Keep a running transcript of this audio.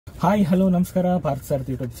Hi hello ನಮಸ್ಕಾರ ಪಾರ್ಥ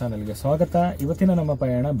ಸಾರಥಿ YouTube ಚಾನಲ್ಗೆ ಸ್ವಾಗತ. ಇವತ್ತಿನ ನಮ್ಮ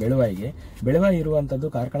ಪಯಣ ಬೆಳವಾಯಿಗೆ. ಬೆಳವಾಯಿ ಇರುವಂತದ್ದು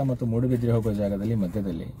ಕಾರ್ಕಳ ಮತ್ತು ಮೂಡುಬಿದ್ರೆ ಹೋಗೋ ಜಾಗದಲ್ಲಿ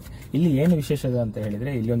ಮಧ್ಯದಲ್ಲಿ. ಇಲ್ಲಿ ಏನು ವಿಶೇಷ ಅಂತ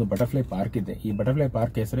ಹೇಳಿದ್ರೆ ಇಲ್ಲಿ ಒಂದು ಬಟರ್ಫ್ಲೈ ಪಾರ್ಕ್ ಇದೆ. ಈ ಬಟರ್ಫ್ಲೈ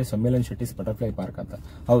ಪಾರ್ಕ್ ಹೆಸರೇ ಸಮ್ಮಿಲನ್ ಶೆಟ್ಟಿಸ್ ಬಟರ್ಫ್ಲೈ ಪಾರ್ಕ್ ಅಂತ.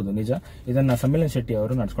 ಹೌದು ನಿಜ, ಇದನ್ನ ಸಮ್ಮಿಲನ್ ಶೆಟ್ಟಿ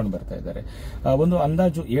ಅವರು ನಡ್ಸ್ಕೊಂಡು ಬರ್ತಾ ಇದ್ದಾರೆ. ಒಂದು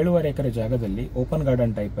ಅಂದಾಜು 7.5 ಎಕರೆ ಜಾಗದಲ್ಲಿ ಓಪನ್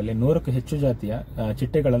ಗಾರ್ಡನ್ ಟೈಪ್ ಅಲ್ಲಿ 100ಕ್ಕೂ ಹೆಚ್ಚು ಜಾತಿಯ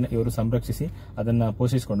ಚಿಟ್ಟೆಗಳನ್ನು ಇವರು ಸಂರಕ್ಷಿಸಿ ಅದನ್ನ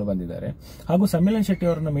ಪೋಷಿಸಿಕೊಂಡು ಬಂದಿದ್ದಾರೆ. ಹಾಗೂ ಸಮ್ಮಿಲನ್ ಶೆಟ್ಟಿ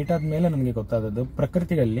ಅವರನ್ನ ಮೀಟ್ ಆದ ಮೇಲೆ ನನಗೆ ಗೊತ್ತಾದದ್ದು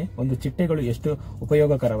ಪ್ರಕೃತಿಯಲ್ಲಿ ಒಂದು ಚಿಟ್ಟೆಗಳು ಎಷ್ಟು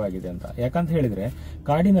ಉಪಯೋಗಕರವಾಗಿದೆ ಅಂತ. ಯಾಕಂತ ಹೇಳಿದ್ರೆ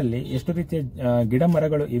ಕಾಡಿನಲ್ಲಿ ಎಷ್ಟು ರೀತಿಯ ಗಿಡ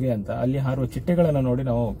ಮರಗಳು ಇವೆ ಅಂತ ಅಲ್ಲಿ ಹಾರುವ ಚಿಟ್ಟೆಗಳನ್ನು ನೋಡಿ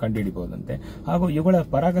ನಾವು ಕಂಡುಹಿಡಿಬಹುದಂತೆ. ಹಾಗೂ ಇವುಗಳ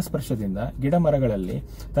ಪರಾಗಸ್ಪರ್ಶದಿಂದ ಗಿಡ ಮರಗಳಲ್ಲಿ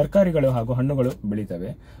ತರಕಾರಿಗಳು ಹಾಗೂ ಹಣ್ಣುಗಳು ಬೆಳೀತವೆ.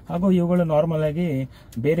 ಹಾಗೂ ಇವುಗಳು ನಾರ್ಮಲ್ ಆಗಿ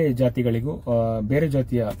ಬೇರೆ ಜಾತಿಗಳಿಗೂ ಬೇರೆ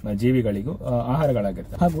ಜಾತಿಯ ಜೀವಿಗಳಿಗೂ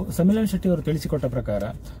ಆಹಾರಗಳಾಗಿರ್ತವೆ. ಹಾಗೂ ಸಮ್ಮಿಲನ್ ಶೆಟ್ಟಿ ಅವರು ತಿಳಿಸಿಕೊಟ್ಟ ಪ್ರಕಾರ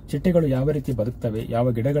ಚಿಟ್ಟೆಗಳು ಯಾವ ರೀತಿ ಬದುಕ್ತವೆ, ಯಾವ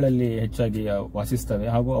ಗಿಡಗಳಲ್ಲಿ ಹೆಚ್ಚಾಗಿ ವಾಸಿಸ್ತವೆ,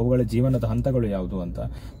 ಹಾಗೂ ಅವುಗಳ ಜೀವನದ ಹಂತಗಳು ಯಾವುದು ಅಂತ,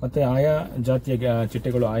 ಮತ್ತೆ ಆಯಾ ಜಾತಿಯ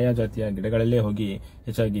ಚಿಟ್ಟೆಗಳು ಆಯಾ ಜಾತಿಯ ಗಿಡಗಳಲ್ಲೇ ಹೋಗಿ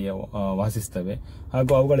ಹೆಚ್ಚಾಗಿ ವಾಸಿಸ್ತವೆ.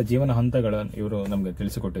 ಹಾಗೂ ಅವುಗಳ ಜೀವನ ಹಂತಗಳನ್ನು ಇವರು ನಮಗೆ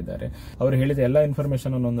ತಿಳಿಸಿಕೊಟ್ಟಿದ್ದಾರೆ. ಅವರು ಹೇಳಿದ ಎಲ್ಲ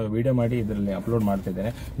ಇನ್ಫಾರ್ಮೇಶನ್ ಒಂದು ವಿಡಿಯೋ ಮಾಡಿ ಇದರಲ್ಲಿ ಅಪ್ಲೋಡ್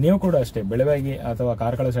ಮಾಡ್ತಿದ್ದೇನೆ. ನೀವು ಕೂಡ ಅಷ್ಟೇ ಬೆಳವಾಯಿ ಅಥವಾ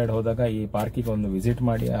ಕಾರ್ಕಳ ಸೈಡ್ ಹೋದಾಗ ಈ ಪಾರ್ಕಿಗೆ ಒಂದು ವಿಸಿಟ್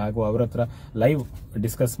ಮಾಡಿ ಹಾಗೂ ಅವರ ಹತ್ರ ಲೈವ್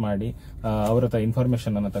ಡಿಸ್ಕಸ್ ಮಾಡಿ ಅವರ ಹತ್ರ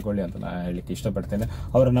ಇನ್ಫಾರ್ಮೇಶನ್ ಅನ್ನು ತಗೊಳ್ಳಿ ಅಂತ ನಾನು ಹೇಳಲಿಕ್ಕೆ ಇಷ್ಟಪಡ್ತೇನೆ.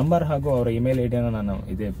 ಅವರ ನಂಬರ್ ಹಾಗೂ ಅವರ ಇಮೇಲ್ ಐಡಿಯನ್ನು ನಾನು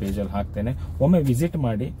ಇದೇ ಪೇಜಲ್ಲಿ ಹಾಕ್ತೇನೆ. ಒಮ್ಮೆ ವಿಸಿಟ್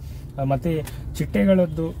ಮಾಡಿ. ಮತ್ತೆ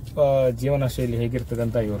ಚಿಟ್ಟೆಗಳದ್ದು ಜೀವನ ಶೈಲಿ ಹೇಗಿರ್ತದೆ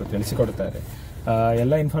ಅಂತ ಇವರು ತಿಳಿಸಿಕೊಡ್ತಾರೆ.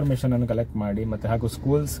 ಎಲ್ಲ ಇನ್ಫಾರ್ಮೇಶನ್ ಅನ್ನು ಕಲೆಕ್ಟ್ ಮಾಡಿ ಮತ್ತೆ ಹಾಗೂ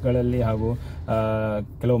ಸ್ಕೂಲ್ಸ್ಗಳಲ್ಲಿ ಹಾಗೂ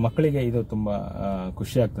ಕೆಲವು ಮಕ್ಕಳಿಗೆ ಇದು ತುಂಬಾ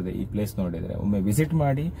ಖುಷಿ ಆಗ್ತದೆ ಈ ಪ್ಲೇಸ್ ನೋಡಿದ್ರೆ. ಒಮ್ಮೆ ವಿಸಿಟ್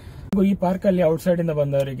ಮಾಡಿ. ಹಾಗೂ ಈ ಪಾರ್ಕ್ ಅಲ್ಲಿ ಔಟ್ಸೈಡ್ ಇಂದ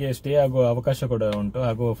ಬಂದವರಿಗೆ ಸ್ಟೇ ಆಗುವ ಅವಕಾಶ ಕೂಡ ಉಂಟು.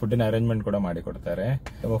 ಹಾಗೂ ಫುಡ್ಡಿನ ಅರೇಂಜ್ಮೆಂಟ್ ಕೂಡ ಮಾಡಿಕೊಡ್ತಾರೆ.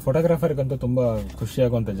 ಫೋಟೋಗ್ರಾಫರ್ಗಂತೂ ತುಂಬಾ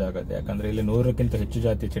ಖುಷಿಯಾಗುವಂತ ಜಾಗ ಇದೆ. ಯಾಕಂದ್ರೆ ಇಲ್ಲಿ 100ಕ್ಕಿಂತ ಹೆಚ್ಚು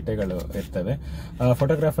ಜಾತಿಯ ಚಿಟ್ಟೆಗಳು ಇರ್ತವೆ.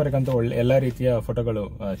 ಫೋಟೋಗ್ರಾಫರ್ಗಂತೂ ಒಳ್ಳೆ ಎಲ್ಲಾ ರೀತಿಯ ಫೋಟೋಗಳು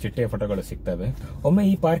ಚಿಟ್ಟೆಯ ಫೋಟೋಗಳು ಸಿಗ್ತವೆ. ಒಮ್ಮೆ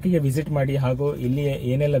ಈ ಪಾರ್ಕಿಗೆ ವಿಸಿಟ್ ಮಾಡಿ ಹಾಗೂ ಇಲ್ಲಿ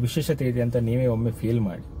ಏನೆಲ್ಲ ವಿಶೇಷತೆ ಇದೆ ಅಂತ ನೀವೇ ಒಮ್ಮೆ ಫೀಲ್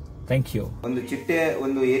ಮಾಡಿ. Thank you. ಒಂದು ಚಿಟ್ಟೆ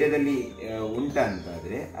ಒಂದು ಏರಿಯಾದಲ್ಲಿ ಉಂಟ ಅಂತ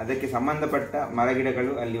ಆದ್ರೆ ಅದಕ್ಕೆ ಸಂಬಂಧಪಟ್ಟ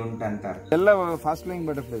ಮರಗಿಡಗಳು ಅಲ್ಲಿ ಉಂಟ ಅಂತ ಎಲ್ಲ fast flying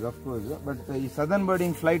butterflies of course. But ಈ ಸದರ್ನ್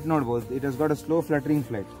ಬರ್ಡಿಂಗ್ ಫ್ಲೈಟ್ ನೋಡಬಹುದು. It has got a slow fluttering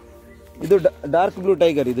flight. ಇದು ಡಾರ್ಕ್ ಬ್ಲೂ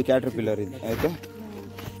ಟೈಗರ್, ಇದು ಕ್ಯಾಟರ್ಪಿಲ್ಲರ್ ಇದು. ಆಯ್ತಾ,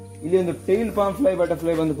 ಇಲ್ಲಿ ಒಂದು ಟೈಲ್ ಪಾಮ್ ಫ್ಲೈ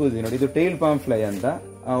ಬಟರ್ಫ್ಲೈ ಬಂದು ಕೂದಿದೆ ನೋಡಿ. ಇದು ಟೈಲ್ ಪಾಮ್ ಫ್ಲೈ ಅಂತ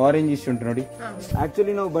ಆರೆಂಜ್ ಇಶ್ ಉಂಟು ನೋಡಿ.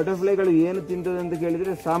 ಆಕ್ಚುಲಿ ನಾವು ಬಟರ್ಫ್ಲೈಗಳು ಏನು ತಿಂತದೆ ಅಂತ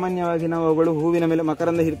ಕೇಳಿದ್ರೆ ಸಾಮಾನ್ಯವಾಗಿ ನಾವು ಅವುಗಳು ಹೂವಿನ ಮೇಲೆ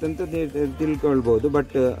ಮಕರಂದ ಹಿರ್ತಂತ ತಿಳ್ಕೊಳ್ಬಹುದು.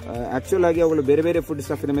 ಬಟ್ ಆಕ್ಚುಲ್ ಆಗಿ ಅವುಗಳು ಬೇರೆ ಬೇರೆ ಫುಡ್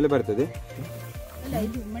ಸ್ಟಫಿನ ಮೇಲೆ ಬರ್ತದೆ.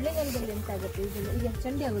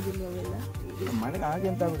 ಮಳೆ ಹಾಗೆ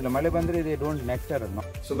ಅಂತ ಆಗುದಿಲ್ಲ. ಮಳೆ ಬಂದ್ರೆ ಇದೆ ಡೋಂಟ್ ನೆಕ್ಟರ್ ಅನ್ನು.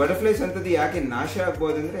 ಸೊ ಬಟರ್ಫ್ಲೈಸ್ ಅಂತದ್ದು ಯಾಕೆ ನಾಶ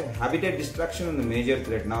ಆಗ್ಬೋದಂದ್ರೆ ಹ್ಯಾಬಿಟೇಟ್ ಡಿಸ್ಟ್ರಕ್ಷನ್ ಒಂದು ಮೇಜರ್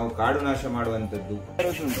ಥ್ರೆಟ್. ನಾವು ಕಾಡು ನಾಶ ಮಾಡುವಂತದ್ದು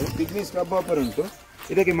ಉಂಟು. ಪಿಗ್ಮಿ ಸ್ಕ್ರಬ್ ಆಪರ್ ಉಂಟು.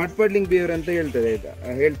 ಇದಕ್ಕೆ ಮಡ್ಪಡ್ಲಿಂಗ್ ಬಿಹೇವಿಯರ್ ಅಂತ ಹೇಳ್ತದೆ.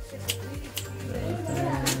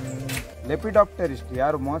 ಲೆಪಿಡಾಪ್ಟರಿಸ್ಟ್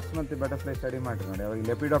ಯಾರು ಮಾತ್ಸ್ ಮತ್ತೆ ಬಟರ್ಫ್ಲೈ ಸ್ಟಡಿ ಮಾಡಿ ನೋಡಿ, ಅವರಿಗೆ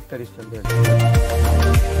ಲೆಪಿಡಾಪ್ಟರಿಸ್ಟ್ ಅಂತ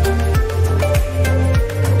ಹೇಳ್ತಾರೆ.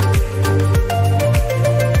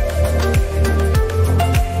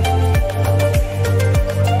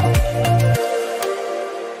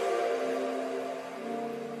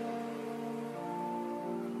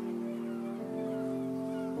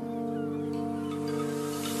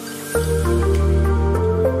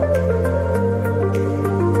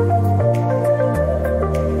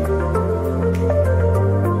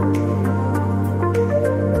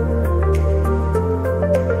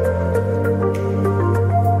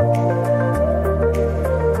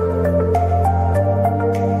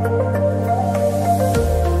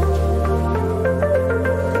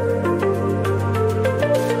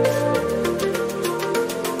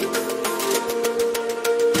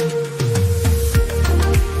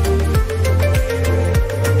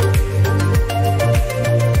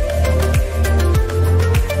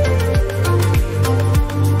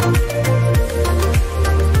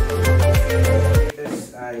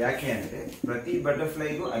 ಯಾಕೆ ಅಂದ್ರೆ ಪ್ರತಿ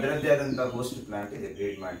ಬಟರ್ಫ್ಲೈಗೂ ಅದರದ್ದೇ ಆದಂತಹ ಹೋಸ್ಟ್ ಪ್ಲಾಂಟ್ ಇದೆ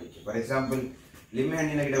ಬ್ರೀಡ್ ಮಾಡಲಿಕ್ಕೆ. ಫಾರ್ ಎಕ್ಸಾಂಪಲ್ ಲಿಂಬೆ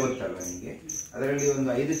ಹಣ್ಣಿನ ಗಿಡ ಗೊತ್ತಲ್ವ ನಿಮಗೆ, ಅದರಲ್ಲಿ ಒಂದು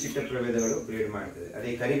 5 ಚಿಟ್ಟ ಪ್ರಭೇದಗಳು ಬ್ರೀಡ್ ಮಾಡ್ತದೆ.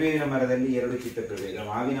 ಅದೇ ಕರಿಬೇವಿನ ಮರದಲ್ಲಿ 2 ಚಿಟ್ಟ ಪ್ರಭೇದ,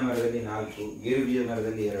 ಮಾವಿನ ಮರದಲ್ಲಿ 4, ಗೇರು ಬೀಜ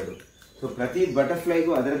ಮರದಲ್ಲಿ 2. ಸೊ ಪ್ರತಿ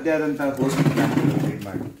ಬಟರ್ಫ್ಲೈಗೂ ಅದರದ್ದೇ ಆದಂತಹ ಹೋಸ್ಟ್ ಪ್ಲಾಂಟ್ ಬ್ರೀಡ್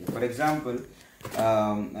ಮಾಡಲಿಕ್ಕೆ. ಫಾರ್ ಎಕ್ಸಾಂಪಲ್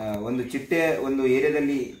ಒಂದು ಚಿಟ್ಟೆ ಒಂದು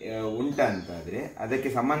ಏರಿಯಾದಲ್ಲಿ ಉಂಟ ಅಂತ ಆದ್ರೆ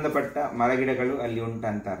ಅದಕ್ಕೆ ಸಂಬಂಧಪಟ್ಟ ಮರಗಿಡಗಳು ಅಲ್ಲಿ ಉಂಟ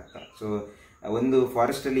ಅಂತ ಅರ್ಥ. ಸೊ ಒಂದು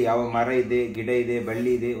ಫಾರೆಸ್ಟ್ ಅಲ್ಲಿ ಯಾವ ಮರ ಇದೆ, ಗಿಡ ಇದೆ,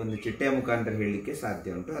 ಬಳ್ಳಿ ಇದೆ, ಒಂದು ಚಿಟ್ಟೆಯ ಮುಖಾಂತರ ಹೇಳಲಿಕ್ಕೆ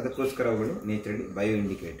ಸಾಧ್ಯ ಉಂಟು. ಅದಕ್ಕೋಸ್ಕರ ಅವುಗಳು ನೇಚರಲಿ bio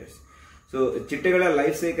indicators. So ಚಿಟ್ಟೆಗಳ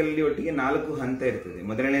life cycle ಅಲ್ಲಿ ಒಟ್ಟಿಗೆ 4 ಹಂತ ಇರ್ತದೆ.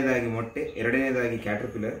 ಮೊದಲನೇದಾಗಿ ಮೊಟ್ಟೆ, ಎರಡನೇದಾಗಿ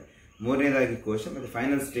ಕ್ಯಾಟರ್ಪಿಲ್ಲರ್, ಮೂರನೇದಾಗಿ ಕೋಶ, ಮತ್ತೆ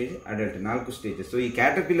final stage adult. 4 stages. So ಈ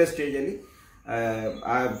ಕ್ಯಾಟರ್ಪಿಲ್ಲರ್ ಸ್ಟೇಜ್ ಅಲ್ಲಿ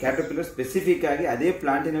ಆ ಕ್ಯಾಟರ್ಪಿಲ್ಲರ್ ಸ್ಪೆಸಿಫಿಕ್ ಆಗಿ ಅದೇ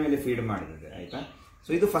ಪ್ಲಾಂಟಿನ ಮೇಲೆ ಫೀಡ್ ಮಾಡ್ತದೆ. ಆಯ್ತಾ.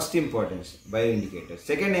 ಸೊ ಇದು first importance bio indicator.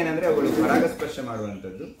 Second ಏನಂದ್ರೆ ಅವುಗಳು ಪರಾಗಸ್ಪರ್ಶ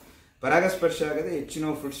ಮಾಡುವಂಥದ್ದು. ಪರಾಗಸ್ಪರ್ಶ ಆಗದೆ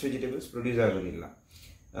ಹೆಚ್ಚಿನ ಫ್ರೂಟ್ಸ್ ವೆಜಿಟೇಬಲ್ಸ್ ಪ್ರೊಡ್ಯೂಸ್ ಆಗೋದಿಲ್ಲ.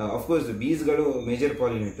 ಅಫ್ಕೋರ್ಸ್ ಬೀಸ್ಗಳು ಮೇಜರ್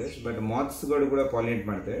ಪಾಲಿನೇಟರ್ಸ್, ಬಟ್ ಮಾತ್ಸ್ಗಳು ಕೂಡ ಪಾಲಿನೇಟ್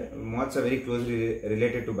ಮಾಡ್ತವೆ. Moths are very closely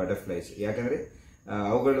related to butterflies. ಯಾಕಂದ್ರೆ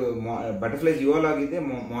ಅವುಗಳು ಬಟರ್ಫ್ಲೈಸ್ ಇವಾಲ್ವ್ ಆಗಿದೆ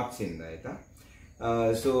ಮಾತ್ಸ್ ಇಂದ, ಆಯ್ತಾ.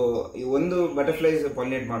 ಸೊ ಒಂದು ಬಟರ್ಫ್ಲೈಸ್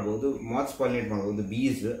ಪಾಲಿನೇಟ್ ಮಾಡಬಹುದು, ಮಾತ್ಸ್ ಪಾಲಿನೇಟ್ ಮಾಡಬಹುದು,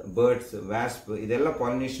 ಬೀಸ್, ಬರ್ಡ್ಸ್, ವ್ಯಾಸ್ಪ್ ಇದೆಲ್ಲ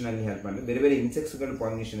ಪಾಲಿನೇಷನ್ ಅಲ್ಲಿ ಹೆಲ್ಪ್ ಮಾಡಬಹುದು, ಬೇರೆ ಬೇರೆ ಇನ್ಸೆಕ್ಟ್ಸ್ಗಳು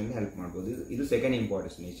ಪಾಲಿನೇಷನ್ ಅಲ್ಲಿ ಹೆಲ್ಪ್ ಮಾಡಬಹುದು. ಇದು ಸೆಕೆಂಡ್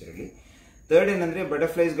ಇಂಪಾರ್ಟೆನ್ಸ್ ನೇಚರಲ್ಲಿ. ಥರ್ಡ್ ಏನಂದ್ರೆ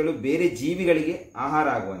ಬಟರ್ಫ್ಲೈಸ್ಗಳು ಬೇರೆ ಜೀವಿಗಳಿಗೆ ಆಹಾರ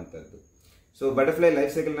ಆಗುವಂಥದ್ದು. ಸೊ ಬಟರ್ಫ್ಲೈ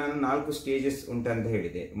ಲೈಫ್ ಸೈಕಲ್ ನಾನು 4 ಸ್ಟೇಜಸ್ ಉಂಟಂತ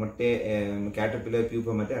ಹೇಳಿದೆ, ಮೊಟ್ಟೆ, ಕ್ಯಾಟರ್ಪಿಲ್ಲರ್, ಪ್ಯೂಪ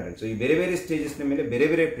ಮತ್ತೆ ಅಡಲ್ಟ್. ಸೊ ಈ ಬೇರೆ ಬೇರೆ ಸ್ಟೇಜಸ್ನ ಮೇಲೆ ಬೇರೆ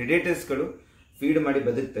ಬೇರೆ ಪ್ರಿಡೇಟರ್ಸ್ಗಳು ಫೀಡ್ ಮಾಡಿ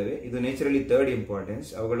ಬದುಕ್ತವೆ. ಇದು ನೇಚರಲ್ಲಿ ಥರ್ಡ್ ಇಂಪಾರ್ಟೆನ್ಸ್.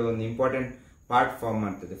 ಅವುಗಳು ಒಂದು ಇಂಪಾರ್ಟೆಂಟ್ ಪಾರ್ಟ್ ಫಾರ್ಮ್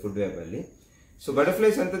ಮಾಡ್ತದೆ ಫುಡ್ ವೆಬ್ ಅಲ್ಲಿ. ಸೊ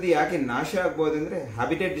ಬಟರ್ಫ್ಲೈಸ್ ಅಂತದ್ದು ಯಾಕೆ ನಾಶ ಆಗ್ಬೋದು ಅಂದ್ರೆ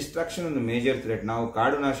ಹ್ಯಾಬಿಟೇಟ್ ಡಿಸ್ಟ್ರಾಕ್ಷನ್ ಒಂದು ಮೇಜರ್ ಥ್ರೆಟ್. ನಾವು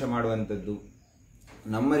ಕಾಡು ನಾಶ ಮಾಡುವಂಥದ್ದು,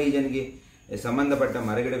 ನಮ್ಮ ರೀಜನ್ಗೆ ಸಂಬಂಧಪಟ್ಟ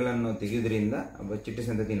ಮರಗಿಡಗಳನ್ನು ತೆಗೆಯುವುದರಿಂದ ಚಿಟ್ಟೆ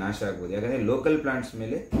ಸಂತತಿ ನಾಶ ಆಗ್ಬೋದು. ಯಾಕಂದ್ರೆ ಲೋಕಲ್ ಪ್ಲಾಂಟ್ಸ್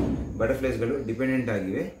ಮೇಲೆ ಬಟರ್ಫ್ಲೈಸ್ಗಳು ಡಿಪೆಂಡೆಂಟ್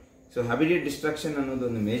ಆಗಿವೆ. ಸೊ ಹ್ಯಾಬಿಟೇಟ್ ಡಿಸ್ಟ್ರಕ್ಷನ್ ಅನ್ನೋದು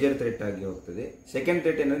ಒಂದು ಮೇಜರ್ ಥ್ರೆಟ್ ಆಗಿ ಹೋಗ್ತದೆ. ಸೆಕೆಂಡ್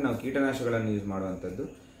ಥ್ರೆಟ್ ಏನಂದ್ರೆ ನಾವು ಕೀಟನಾಶಕಗಳನ್ನು ಯೂಸ್ ಮಾಡುವಂಥದ್ದು,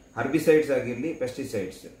 ಹರ್ಬಿಸೈಡ್ಸ್ ಆಗಿರಲಿ,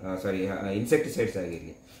 ಪೆಸ್ಟಿಸೈಡ್ಸ್ ಇನ್ಸೆಕ್ಟಿಸೈಡ್ಸ್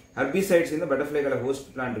ಆಗಿರಲಿ. ಹರ್ಬಿಸೈಡ್ಸ್ ಇಂದ ಬಟರ್ಫ್ಲೈಗಳ ಹೋಸ್ಟ್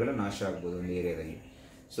ಪ್ಲಾಂಟ್ಗಳು ನಾಶ ಆಗ್ಬೋದು ಒಂದು ಏರಿಯಾದಲ್ಲಿ.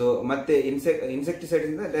 ಸೊ ಮತ್ತೆ ಇನ್ಸೆಕ್ಟಿಸೈಡ್ಸ್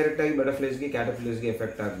ಇಂದ ಡೈರೆಕ್ಟ್ ಆಗಿ ಬಟರ್ಫ್ಲೈಸ್ಗೆ, ಕ್ಯಾಟರ್ಪಿಲ್ಲರ್ಸ್ಗೆ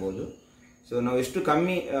ಎಫೆಕ್ಟ್ ಆಗ್ಬೋದು. ಸೊ ನಾವು ಎಷ್ಟು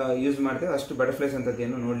ಕಮ್ಮಿ ಯೂಸ್ ಮಾಡ್ತೇವೆ ಅಷ್ಟು ಬಟರ್ಫ್ಲೈ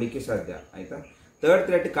ಸಂತತಿಯನ್ನು ನೋಡ್ಲಿಕ್ಕೆ ಸಾಧ್ಯ, ಆಯ್ತಾ. ಥರ್ಡ್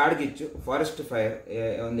ಥ್ರೆಟ್ ಕಾಡ್ಗಿಚ್ಚು, ಫಾರೆಸ್ಟ್ ಫೈರ್.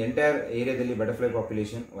 ಒಂದು ಎಂಟೈರ್ ಏರಿಯಾದಲ್ಲಿ ಬಟರ್ಫ್ಲೈ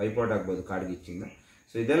ಪಾಪ್ಯುಲೇಷನ್ ವೈಪೌಟ್ ಆಗ್ಬೋದು ಕಾಡ್ಗಿಚ್ಚಿಂದ.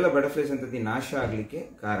 ಸೊ ಇದೆಲ್ಲ ಬಟರ್ಫ್ಲೈ ಸಂತತಿ ನಾಶ ಆಗಲಿಕ್ಕೆ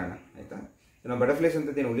ಕಾರಣ, ಆಯ್ತಾ. ನಾವು ಬಟರ್ಫ್ಲೈ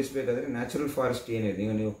ಸಂತತಿಯನ್ನು ಉಳಿಸಬೇಕಾದ್ರೆ ನ್ಯಾಚುರಲ್ ಫಾರೆಸ್ಟ್ ಏನಿದೆ,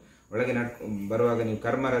 ನೀವು ಒಳಗೆ ಬರುವಾಗ ನೀವು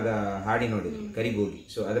ಕರ್ಮರದ ಹಾಡಿ ನೋಡಿದ್ರಿ, ಕರಿಗೋಗಿ.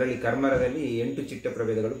 ಸೊ ಅದರಲ್ಲಿ ಕರ್ಮರದಲ್ಲಿ 8 ಚಿಟ್ಟ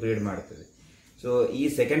ಪ್ರಭೇದಗಳು ಬ್ರೀಡ್ ಮಾಡ್ತದೆ. ಸೊ ಈ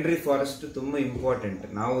ಸೆಕೆಂಡರಿ ಫಾರೆಸ್ಟ್ ತುಂಬಾ ಇಂಪಾರ್ಟೆಂಟ್.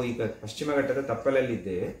 ನಾವು ಈಗ ಪಶ್ಚಿಮ ಘಟ್ಟದ ತಪ್ಪಲಲ್ಲಿ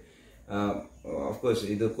ಇದ್ದೇವೆ. ಅಫ್ಕೋರ್ಸ್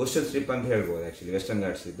ಇದು ಕೋಸ್ಟಲ್ ಸ್ಟ್ರಿಪ್ ಅಂತ ಹೇಳ್ಬೋದು, ಆಕ್ಚುಲಿ ವೆಸ್ಟರ್ನ್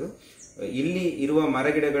ಘಾಟ್ಸ್ ಇದು. ಇಲ್ಲಿ ಇರುವ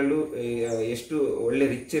ಮರಗಿಡಗಳು ಎಷ್ಟು ಒಳ್ಳೆ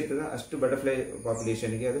ರಿಚ್ ಇರ್ತದೆ ಅಷ್ಟು ಬಟರ್ಫ್ಲೈ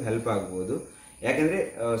ಪಾಪ್ಯುಲೇಷನ್ಗೆ ಅದು ಹೆಲ್ಪ್ ಆಗ್ಬೋದು. ಯಾಕಂದ್ರೆ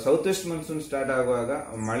ಸೌತ್ ವೆಸ್ಟ್ ಮಾನ್ಸೂನ್ ಸ್ಟಾರ್ಟ್ ಆಗುವಾಗ,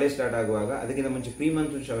 ಮಳೆ ಸ್ಟಾರ್ಟ್ ಆಗುವಾಗ ಅದಕ್ಕಿಂತ ಮುಂಚೆ ಪ್ರೀ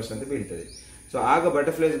ಮಾನ್ಸೂನ್ ಶವರ್ಸ್ ಅಂತ ಬೀಳ್ತದೆ. ಸೊ ಆಗ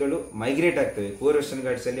ಬಟರ್ಫ್ಲೈಸ್ಗಳು ಮೈಗ್ರೇಟ್ ಆಗ್ತವೆ. ಕೋರ್ ವೆಸ್ಟರ್ನ್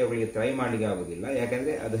ಘಾಟ್ಸ್ ಅಲ್ಲಿ ಅವಳಿಗೆ ಥ್ರೈವ್ ಮಾಡಲಿಕ್ಕೆ ಆಗೋದಿಲ್ಲ,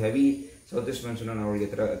 ಯಾಕಂದ್ರೆ ಅದು ಹೆವಿ ಸೌತ್ ವೆಸ್ಟ್ ಮಾನ್ಸೂನ್ ಅವಳಿಗೆ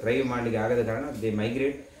ಥ್ರೈವ್ ಮಾಡಲಿಕ್ಕೆ ಆಗದ ಕಾರಣ ದೇ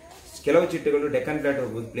ಮೈಗ್ರೇಟ್. ಕೆಲವು ಚಿಟ್ಟೆಗಳು ಡೆಕ್ಕನ್ ಪ್ಲಾಟ್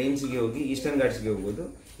ಹೋಗ್ಬೋದು, ಪ್ಲೇನ್ಸ್ಗೆ ಹೋಗಿ ಈಸ್ಟರ್ನ್ ಘಾಟ್ಸ್ಗೆ ಹೋಗ್ಬೋದು.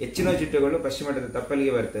 ಹೆಚ್ಚಿನ ಚಿಟ್ಟೆಗಳು ಪಶ್ಚಿಮ ಘಟ್ಟದ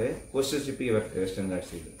ತಪ್ಪಲಿಗೆ ಬರ್ತವೆ, ಕೋಸ್ಟಲ್ ಸ್ಟ್ರಿಪ್ಗೆ ಬರ್ತವೆ, ವೆಸ್ಟರ್ನ್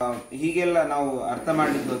ಘಾಟ್ಸ್. ಹೀಗೆಲ್ಲ ನಾವು ಅರ್ಥ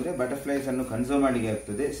ಮಾಡಲಿಕ್ಕೆ ಹೋದ್ರೆ ಬಟರ್ಫ್ಲೈಸ್ ಅನ್ನು ಕನ್ಸರ್ವ್ ಮಾಡಲಿಕ್ಕೆ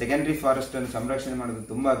ಆಗ್ತದೆ. ಸೆಕೆಂಡರಿ ಫಾರೆಸ್ಟ್ ಅನ್ನು ಸಂರಕ್ಷಣೆ ಮಾಡೋದು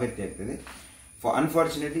ತುಂಬಾ ಅಗತ್ಯ ಆಗ್ತದೆ.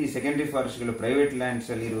 ಅನ್ಫಾರ್ಚುನೇಟ್ಲಿ ಈ ಸೆಕೆಂಡರಿ ಫಾರೆಸ್ಟ್ಗಳು ಪ್ರೈವೇಟ್ ಲ್ಯಾಂಡ್ಸ್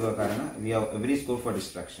ಅಲ್ಲಿ ಇರುವ ಕಾರಣ we have every scope for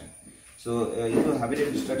destruction. So ಇದು habitat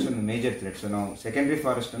destruction major threat. So ನಾವು ಸೆಕೆಂಡರಿ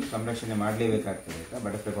ಫಾರೆಸ್ಟ್ ಅನ್ನು ಸಂರಕ್ಷಣೆ ಮಾಡಲೇಬೇಕಾಗ್ತದೆ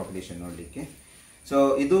ಬಟರ್ಫ್ಲೈ ಪಾಪ್ಯುಲೇಷನ್ ನೋಡಲಿಕ್ಕೆ. ಸೊ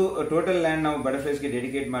ಇದು ಟೋಟಲ್ ಲ್ಯಾಂಡ್ ನಾವು ಬಟರ್ಫ್ಲೈಸ್ಗೆ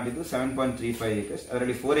ಡೆಡಿಕೇಟ್ ಮಾಡಿದ್ದು 7.35 acres.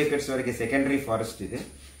 ಅದರಲ್ಲಿ 4 acres ವರೆಗೆ ಸೆಕೆಂಡರಿ ಫಾರೆಸ್ಟ್ ಇದೆ.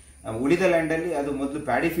 ಉಳಿದ ಲ್ಯಾಂಡ್ ಅಲ್ಲಿ ಅದು ಮೊದಲು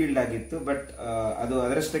ಪ್ಯಾಡಿ ಫೀಲ್ಡ್ ಆಗಿತ್ತು, ಬಟ್ ಅದು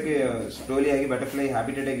ಅದರಷ್ಟಕ್ಕೆ ಸ್ಲೋಲಿ ಆಗಿ ಬಟರ್ಫ್ಲೈ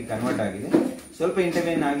ಹ್ಯಾಬಿಟೇಟ್ ಆಗಿ ಕನ್ವರ್ಟ್ ಆಗಿದೆ. ಸ್ವಲ್ಪ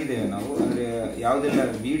ಇಂಟರ್ವೇನ್ ಆಗಿದ್ದೇವೆ ನಾವು, ಅಂದ್ರೆ ಯಾವುದೆಲ್ಲ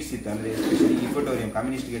ವೀಡ್ಸ್ ಇತ್ತು, ಅಂದ್ರೆ ಎಸ್ಪೆಷಲಿ ಇಕೋಟೋರಿಯಂ,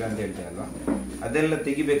 ಕಮ್ಯುನಿಸ್ಟ್ ಗಿಡ ಅಂತ ಹೇಳ್ತೇವೆ ಅಲ್ವಾ, ಅದೆಲ್ಲ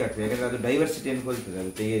ತೆಗಿಬೇಕಾಗ್ತದೆ. ಯಾಕಂದ್ರೆ ಅದು ಡೈವರ್ಸಿಟಿಯನ್ನು ಹೋಲ್ತದೆ,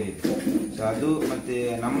 ಅದು ತೆಗೆಯಲಿದೆ. ಸೊ ಅದು ಮತ್ತೆ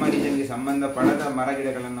ನಮ್ಮ ರೀಜನ್ಗೆ ಸಂಬಂಧಪಡದ ಮರ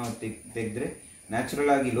ಗಿಡಗಳನ್ನು ನಾವು ತೆಗೆದ್ರೆ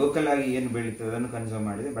ನ್ಯಾಚುರಲ್ ಆಗಿ ಲೋಕಲ್ ಆಗಿ ಏನು ಬೆಳೀತದೆ ಅದನ್ನು ಕನ್ಸರ್ವ್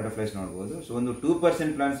ಮಾಡಿದ್ರೆ ಬಟರ್ಫ್ಲೈಸ್ ನೋಡ್ಬೋದು. ಸೊ ಒಂದು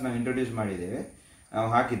 2% ಪ್ಲಾಂಟ್ಸ್ ನಾವು ಇಂಟ್ರೊಡ್ಯೂಸ್ ಮಾಡಿದ್ದೇವೆ, ನಾವು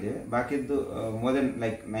ಹಾಕಿದ್ದೇವೆ. ಬಾಕಿದ್ದು more than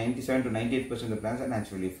like 97 to 98% plants R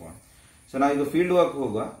naturally found. So ನಾವೀಗ ಫೀಲ್ಡ್ ವರ್ಕ್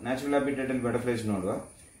ಹೋಗುವ, ನ್ಯಾಚುರಲ್ ಹ್ಯಾಬಿಟೇಟ್ ಅಲ್ಲಿ ಬಟರ್ಫ್ಲೈಸ್ ನೋಡುವ,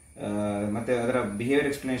 ಮತ್ತೆ ಅದರ ಬಿಹೇವಿಯರ್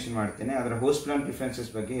ಎಕ್ಸ್ಪ್ಲನೇಷನ್ ಮಾಡ್ತೇನೆ, ಅದರ ಹೋಸ್ಟ್ ಪ್ಲಾಂಟ್ ಪ್ರಿಫರೆನ್ಸಸ್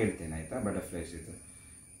ಬಗ್ಗೆ ಹೇಳ್ತೇನೆ, ಆಯ್ತಾ, ಬಟರ್ಫ್ಲೈಸ್ ಇದು.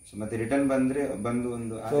 ಸೊ ಮತ್ತೆ ರಿಟರ್ನ್ ಬಂದು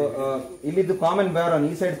ಒಂದು ಇಲ್ಲಿದ್ದು ಕಾಮನ್ ಬ್ಯಾರಾನ್,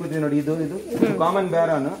 ಈ ಸೈಡ್ ಕೂತಿದೆ ನೋಡಿ, ಇದು ಕಾಮನ್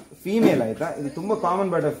ಬ್ಯಾರಾನ್ ಫೀಮೇಲ್, ಆಯ್ತಾ. ಇದು ತುಂಬಾ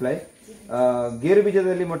ಕಾಮನ್ ಬಟರ್ಫ್ಲೈ. ಗೇರು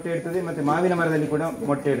ಬೀಜದಲ್ಲಿ ಮೊಟ್ಟೆ ಇಡ್ತದೆ, ಮತ್ತೆ ಮಾವಿನ ಮರದಲ್ಲಿ ಕೂಡ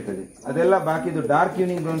ಮೊಟ್ಟೆ ಇಡ್ತದೆ. ಅದೆಲ್ಲ ಬಾಕಿದು ಡಾರ್ಕ್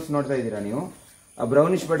ಯೂನಿಂಗ್ ಬ್ರೌನ್ಸ್ ನೋಡ್ತಾ ಇದ್ದೀರಾ ನೀವು,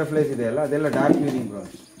 ಬ್ರೌನಿಶ್ ಬಟರ್ಫ್ಲೈಸ್ ಇದೆ ಅಲ್ಲ, ಅದೆಲ್ಲ ಡಾರ್ಕ್ ಯೂನಿಂಗ್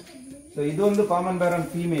ಬ್ರೌನ್ಸ್. ಸೊ ಇದು ಒಂದು ಕಾಮನ್ ಬ್ಯಾರಾನ್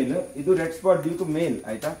ಫೀಮೇಲ್, ಇದು ರೆಡ್ ಸ್ಪಾಟ್ ಡ್ಯೂಕ್ ಮೇಲ್,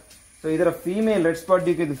 ಆಯ್ತಾ. ಸೊ ಇದರ ಫೀಮೇಲ್ ರೆಡ್ ಸ್ಪಾಟ್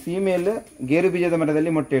ಡ್ಯೂಕ್ ಇದು ಫೀಮೇಲ್ ಗೇರು ಬೀಜದ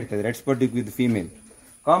ಮರದಲ್ಲಿ ಮೊಟ್ಟೆ ಇಡ್ತದೆ. ರೆಡ್ ಸ್ಪಾಟ್ ಡ್ಯೂಕ್ ಇದು ಫೀಮೇಲ್.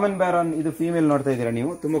 ಕಾಮನ್ ಬ್ಯಾರಾನ್ ಇದು ಫೀಮೇಲ್ ನೋಡ್ತಾ ಇದ್ದೀರಾ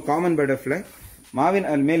ನೀವು, ತುಂಬಾ ಕಾಮನ್ ಬಟರ್ಫ್ಲೈ. ಮಾವಿನ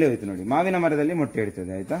ಅಲ್ಲಿ ಮೇಲೆ ಹೋಯ್ತು ನೋಡಿ, ಮಾವಿನ ಮರದಲ್ಲಿ ಮೊಟ್ಟೆ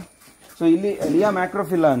ಇಡ್ತದೆ, ಆಯ್ತಾ. ಸೊ ಇಲ್ಲಿ ಲಿಯಾ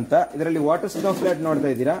ಮ್ಯಾಕ್ರೋಫಿಲ್ಲಾ ಅಂತ, ಇದರಲ್ಲಿ ವಾಟರ್ ಸ್ನೋ ಫ್ಲಾಟ್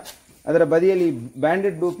ನೋಡ್ತಾ ಇದ್ದೀರಾ, ಅದರ ಬದಿಯಲ್ಲಿ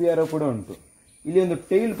ಬ್ಯಾಂಡೆಡ್ ಡೂಪಿಯಾರೋ ಕೂಡ ಉಂಟು. ಇಲ್ಲಿ ಒಂದು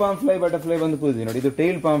ಟೈಲ್ ಪಾಮ್ ಫ್ಲೈ ಬಟರ್ಫ್ಲೈ ಬಂದು ಕೂದಿದೆ ನೋಡಿ, ಇದು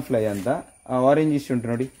ಟೈಲ್ ಪಾಮ್ ಫ್ಲೈ ಅಂತ, ಆರೆಂಜ್ ಇಷ್ಟು ಉಂಟು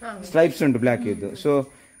ನೋಡಿ, ಸ್ಟ್ರೈಪ್ಸ್ ಉಂಟು ಬ್ಲಾಕ್ ಇದ್ದು. ಸೊ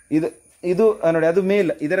ಇದು ನೋಡಿ, ಅದು ಮೇಲ್,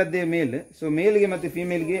 ಇದರದ್ದೇ ಮೇಲ್. ಸೊ ಮೇಲ್ಗೆ ಮತ್ತೆ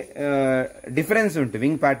ಫೀಮೇಲ್ಗೆ ಡಿಫರೆನ್ಸ್ ಉಂಟು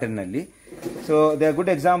ವಿಂಗ್ ಪ್ಯಾಟರ್ನ್ ನಲ್ಲಿ. So they are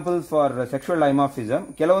good example for sexual dimorphism.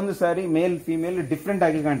 ಕೆಲವೊಂದು ಸಾರಿ ಮೇಲ್ ಫೀಮೇಲ್ ಡಿಫ್ರೆಂಟ್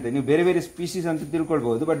ಆಗಿ ಕಾಣ್ತದೆ, ನೀವು ಬೇರೆ ಬೇರೆ ಸ್ಪೀಸೀಸ್ ಅಂತ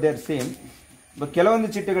ತಿಳ್ಕೊಳ್ಬಹುದು, but they are same. But ಕೆಲವೊಂದು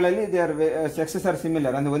ಚಿಟ್ಟೆಗಳಲ್ಲಿ they are sexes R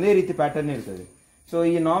similar, ಅಂದ್ರೆ ಒಂದೇ ರೀತಿ ಪ್ಯಾಟರ್ನ್ ಇರ್ತದೆ. ಸೊ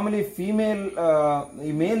ಈ ನಾರ್ಮಲಿ ಫೀಮೇಲ್,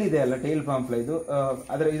 ಈ ಮೇಲ್ ಇದೆ ಅಲ್ಲ ಟೈಲ್ ಪಾಮ್ ಫ್ಲೈ,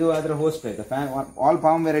 ಇದು ಅದರ ಹೋಸ್ಟ್ ಆಯ್ತಾ. All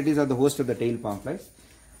palm varieties are the host of the tail palm flies,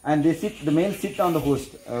 and the mail sit on the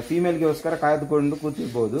host. ಫೀಮೇಲ್ಗೋಸ್ಕರ ಕಾಯ್ದುಕೊಂಡು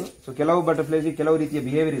ಕೂತಿರ್ಬೋದು. ಸೊ ಕೆಲವು ಬಟರ್ಫ್ಲೈಸ್ ಕೆಲವು ರೀತಿಯ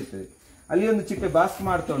ಬಿಹೇವಿಯರ್ ಇರ್ತದೆ. ಅಲ್ಲಿ ಒಂದು ಚಿಟ್ಟೆ ಬಾಸ್ಕ್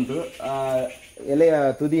ಮಾಡ್ತಾ ಉಂಟು ಎಲೆಯ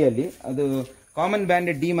ತುದಿಯಲ್ಲಿ, ಅದು ಕಾಮನ್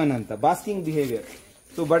ಬ್ಯಾಂಡೆಡ್ ಡೀಮನ್ ಅಂತ, ಬಾಸ್ಕಿಂಗ್ ಬಿಹೇವಿಯರ್.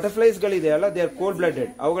 ಸೊ ಬಟರ್ಫ್ಲೈಸ್ ಗಳಿದೆ ಅಲ್ಲ, ದೇ ಆರ್ ಕೋಲ್ಡ್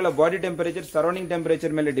ಬ್ಲಡೆಡ್. ಅವುಗಳ ಬಾಡಿ ಟೆಂಪರೇಚರ್ ಸರೌಂಡಿಂಗ್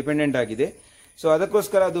ಟೆಂಪರೇಚರ್ ಮೇಲೆ ಡಿಪೆಂಡೆಂಟ್ ಆಗಿದೆ. ಸೊ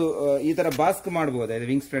ಅದಕ್ಕೋಸ್ಕರ ಅದು ಈ ತರ ಬಾಸ್ಕ್ ಮಾಡಬಹುದು,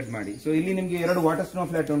 ವಿಂಗ್ ಸ್ಪ್ರೆಡ್ ಮಾಡಿ. ಸೊ ಇಲ್ಲಿ ನಿಮಗೆ 2 ವಾಟರ್ ಸ್ನೋ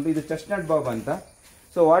ಫ್ಲಾಟ್ ಉಂಟು. ಇದು ಚೆಸ್ಟ್ನಟ್ ಬಾಬ್ ಅಂತ,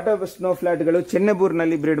 ಸೊ ವಾಟರ್ ಸ್ನೋ ಫ್ಲಾಟ್ಗಳು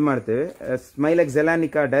ಚೆನ್ನಬೂರ್ನಲ್ಲಿ ಬ್ರೀಡ್ ಮಾಡ್ತೇವೆ. ಸ್ಮೈಲೆಕ್ಸ್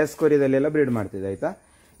ಜೆಲಾನಿಕಾ ಡಯಾಸ್ಕೋರಿಯದಲ್ಲೆಲ್ಲ ಬ್ರೀಡ್ ಮಾಡ್ತೇವೆ ಆಯ್ತಾ.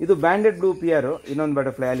 ಇದು ಬ್ಯಾಂಡೆಡ್ ಬ್ಲೂ ಪಿಯರ್, ಇನ್ನೊಂದು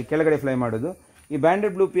ಬಟರ್ಫ್ಲೈ ಅಲ್ಲಿ ಕೆಳಗಡೆ ಫ್ಲೈ ಮಾಡೋದು. ಈ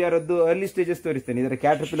ಬ್ಯಾಂಡೆಡ್ ಬ್ಲೂ ಪಿಯರ್ ಅದು ಅರ್ಲಿ ಸ್ಟೇಜಸ್ ತೋರಿಸ್ತೇನೆ, ಇದರ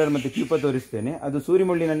ಕ್ಯಾಟರ್ಪಿಲ್ಲರ್ ಮತ್ತು ಕ್ಯೂಪ ತೋರಿಸ್ತೇನೆ. ಅದು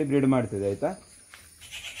ಸೂರಿಮುಳ್ಳಿನಲ್ಲಿ ಬ್ರೀಡ್ ಮಾಡ್ತದೆ ಆಯ್ತಾ.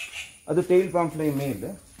 ಅದು ಟೈಲ್ ಪಾಂಫ್ಲೈ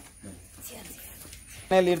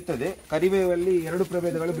ಮೇಲ್ ಇರ್ತದೆ. ಕರಿಬೇವಲ್ಲಿ 2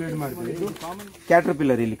 ಪ್ರಭೇದಗಳು ಬ್ರೀಡ್ ಮಾಡ್ತದೆ. ಇದು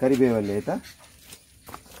ಕ್ಯಾಟರ್ಪಿಲ್ಲರ್ ಇಲ್ಲಿ ಕರಿಬೇವಲ್ಲಿ ಆಯ್ತಾ.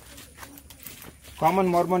 ಕಾಮನ್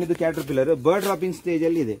ಮಾರ್ಮೋನ್ ಇದು ಕ್ಯಾಟರ್ಪಿಲ್ಲರ್ ಬರ್ಡ್ ಡ್ರಾಪಿಂಗ್ ಸ್ಟೇಜ್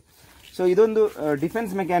ಅಲ್ಲಿ ಇದೆ. ಸೊ ಇದೊಂದು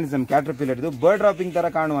ಡಿಫೆನ್ಸ್ ಮೆಕ್ಯಾನಿಸಮ್ ಕ್ಯಾಟರ್ಪಿಲ್ಲರ್, ಇದು ಬರ್ಡ್ ಡ್ರಾಪಿಂಗ್ ತರ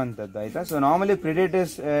ಕಾಣುವಂಥದ್ದು ಆಯ್ತಾ. ಸೊ ನಾರ್ಮಲಿ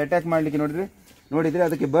ಪ್ರಿಡೇಟರ್ಸ್ ಅಟ್ಯಾಕ್ ಮಾಡ್ಲಿಕ್ಕೆ ನೋಡಿದ್ರೆ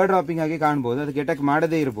ಅದಕ್ಕೆ ಬರ್ಡ್ ಡ್ರಾಪಿಂಗ್ ಆಗಿ ಕಾಣಬಹುದು, ಅದಕ್ಕೆ ಅಟ್ಯಾಕ್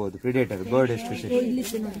ಮಾಡದೇ ಇರಬಹುದು predator bird especially.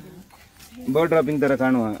 Bird dropping ತರ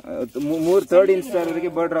ಕಾಣುವ 3-3 ಇಂಚ್ ವರೆಗೆ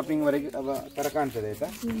ಬರ್ಡ್ ಡ್ರಾಪಿಂಗ್ ವರೆಗೆ ತರ ಕಾಣ್ತದೆ ಆಯ್ತಾ.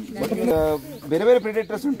 ಬೇರೆ ಬೇರೆ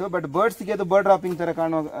ಪ್ರಿಡೇಟರ್ಸ್ ಉಂಟು, ಬಟ್ ಬರ್ಡ್ಸ್ ಗೆ ಅದು ಬರ್ಡ್ ಡ್ರಾಪಿಂಗ್ ತರ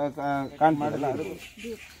ಕಾಣ್ತದಲ್ಲ.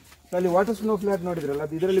 ಅಲ್ಲಿ ವಾಟರ್ ಸ್ನೋ ಫ್ಲಾಟ್ ನೋಡಿದ್ರಲ್ಲ,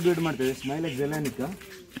 ಅದು ಇದರಲ್ಲಿ ಬ್ರೀಡ್ ಮಾಡ್ತದೆ. ಸ್ಮೈಲೆಕ್ಸ್ ಜೆಲಾನಿಕಾ.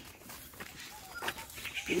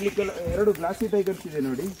 ಇಲ್ಲಿ 2 ಗ್ಲಾಸಿ ಟೈಗರ್ಸ್ ಇದೆ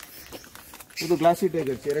ನೋಡಿ, ಇದು ಗ್ಲಾಸಿ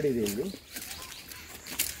ಟೈಗರ್ಸ್ 2 ಇದೆ ಇಲ್ಲಿ.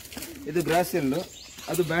 ಇದು ಗ್ರಾಸೆಲ್ಲು,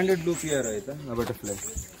 ಅದು ಬ್ಯಾಂಡೆಡ್ ಬ್ಲೂ ಪಿಯರ್ ಆಯ್ತಾ ಬಟರ್ಫ್ಲೈ.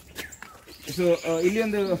 ಸೊ ಇಲ್ಲಿ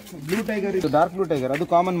ಒಂದು ಬ್ಲೂ ಟೈಗರ್, ಇದು ಡಾರ್ಕ್ ಬ್ಲೂ ಟೈಗರ್, ಅದು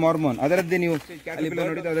ಕಾಮನ್ ಮಾರ್ಮೋನ್, ಅದರದ್ದೇ ನೀವು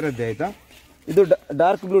ನೋಡಿದ ಅದರದ್ದೇ ಆಯ್ತಾ. ಇದು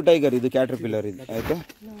ಡಾರ್ಕ್ ಬ್ಲೂ ಟೈಗರ್, ಇದು ಕ್ಯಾಟರ್ಪಿಲ್ಲರ್ ಇದು ಆಯ್ತಾ.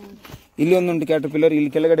 ಇಲ್ಲಿ ಒಂದುಂಟು ಕ್ಯಾಟರ್ಪಿಲ್ಲರ್,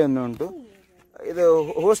 ಇಲ್ಲಿ ಕೆಳಗಡೆ ಒಂದು ಉಂಟು. ಇದು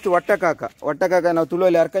ಹೋಸ್ಟ್ ಒಟ್ಟಕಾಕ ನಾವು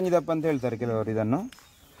ತುಳುವಲ್ಲಿ ಅರ್ಕಂಜಿದಪ್ಪ ಅಂತ ಹೇಳ್ತಾರೆ ಕೆಲವರು ಇದನ್ನು.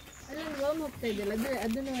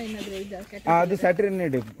 ಅದು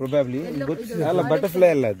ಸ್ಯಾಟರ್ನಿಡ್ ಪ್ರೊಬ್ಯಾಬ್ಲಿ, ಅಲ್ಲ ಬಟರ್ಫ್ಲೈ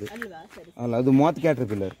ಅಲ್ಲ ಅದು, ಅಲ್ಲ ಅದು ಮಾತ್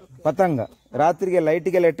ಕ್ಯಾಟರ್ಪಿಲ್ಲರ್, ಪತಂಗ. ರಾತ್ರಿಗೆ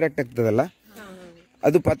ಲೈಟಿಗೆಲ್ಲ ಅಟ್ರಾಕ್ಟ್ ಆಗ್ತದಲ್ಲ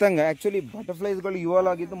ಅದು ಪತಂಗ. ಆಕ್ಚುಲಿ ಬಟರ್ಫ್ಲೈಸ್ಗಳು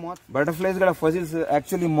ಇವಾಲ್ವ್ ಆಗಿದ್ದು ಮಾತ್. ಬಟರ್ಫ್ಲೈಸ್ಗಳ ಫಸಿಲ್ಸ್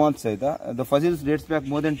ಆಕ್ಚುಲಿ ಮಾತ್ಸ್ ಆಯ್ತಾ. The ಫಸಿಲ್ಸ್ dates back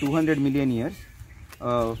more than 200 million years.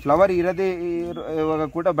 Flower ಇರದೇ ಇರುವಾಗ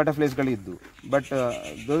ಕೂಡ ಬಟರ್ಫ್ಲೈಸ್ಗಳು ಇದ್ದು, but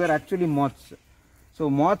those are actually moths. So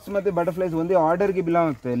moths ಮತ್ತೆ ಬಟರ್ಫ್ಲೈಸ್ ಒಂದೇ ಆರ್ಡರ್ಗೆ ಬಿಲಾಂಗ್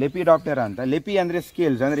ಆಗ್ತದೆ, ಲೆಪಿಡಾಪ್ಟೆರಾ ಅಂತ. ಲೆಪಿ ಅಂದ್ರೆ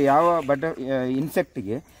ಸ್ಕೇಲ್ಸ್, ಅಂದ್ರೆ ಯಾವ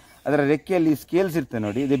ಇನ್ಸೆಕ್ಟ್ಗೆ ಅದರ ರೆಕ್ಕೆಯಲ್ಲಿ ಸ್ಕೇಲ್ಸ್ ಇರ್ತದೆ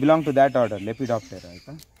ನೋಡಿ, they belong to that order, ಲೆಪಿಡಾಪ್ಟೆರಾ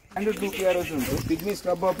ಆಯ್ತಾ. ಬ್ಯಾಂಡೆಡ್ ಬ್ಲೂ ಪಿಯರ್ಸ್ ಉಂಟು, ಪಿಗ್ಮಿ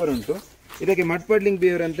ಸ್ಕ್ರಬ್ ಆಪರ್ ಉಂಟು, ಇದಕ್ಕೆ ಮಡ್ ಪಡ್ಲಿಂಗ್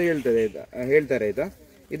ಬಿಹೇವಿಯರ್ ಅಂತ ಹೇಳ್ತಾರೆ ಆಯ್ತಾ.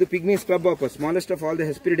 ಇದು pigmy scrub offer, smallest of all the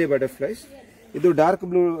ಹೆಸ್ಪಿರಿಡೆ butterflies. ಇದು dark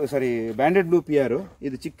blue banded blue pear,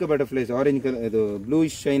 ಇದು ಚಿಕ್ಕ ಬಟರ್ಫ್ಲೈಸ್, ಆರೆಂಜ್ ಕಲರ್, ಇದು ಬ್ಲೂ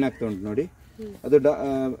ಶೈನ್ ಆಗ್ತಾ ಉಂಟು ನೋಡಿ, ಅದು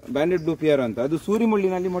ಬ್ಯಾಂಡೆಡ್ ಬ್ಲೂ ಪಿಯರ್ ಅಂತ. ಅದು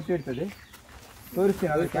ಸೂರಿಮುಳ್ಳಿನಲ್ಲಿ ಮೊಟ್ಟೆ ಇರ್ತದೆ,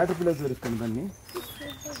 ತೋರಿಸ್ತೇನೆ, ಅದು ಕ್ಯಾಟರ್ಪಿಲ್ಲರ್ ತೋರಿಸ್ತೇನೆ ಬನ್ನಿ.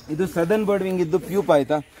 ಇದು ಸದರ್ನ್ ಬರ್ಡ್ ವಿಂಗ್ ಇದ್ದು ಪ್ಯೂಪ್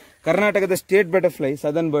ಆಯ್ತಾ. ಕರ್ನಾಟಕದ state butterfly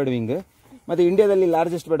southern bird wing, ಮತ್ತೆ ಇಂಡಿಯಾದಲ್ಲಿ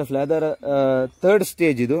ಲಾರ್ಜೆಸ್ಟ್ ಬಟರ್ಫ್ಲೈ, ಅದರ 3rd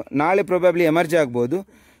ಸ್ಟೇಜ್ ಇದು. ನಾಳೆ ಪ್ರೊಬ್ಯಾಬ್ಲಿ ಎಮರ್ಜ್ ಆಗ್ಬೋದು.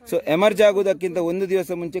 ಸೊ ಎಮರ್ಜ್ ಆಗುವುದಕ್ಕಿಂತ 1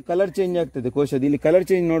 ದಿವಸ ಮುಂಚೆ ಕಲರ್ ಚೇಂಜ್ ಆಗ್ತದೆ ಕೋಶದ. ಇಲ್ಲಿ ಕಲರ್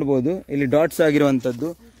ಚೇಂಜ್ ನೋಡಬಹುದು, ಇಲ್ಲಿ ಡಾಟ್ಸ್ ಆಗಿರುವಂತದ್ದು,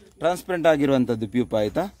 ಟ್ರಾನ್ಸ್ಪರೆಂಟ್ ಆಗಿರುವಂತದ್ದು ಪ್ಯೂಪ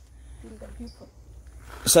ಆಯ್ತಾ.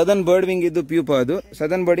 ಸದರ್ನ್ ಬರ್ಡ್ ವಿಂಗ್ ಇದ್ದು ಪ್ಯೂಪ, ಅದು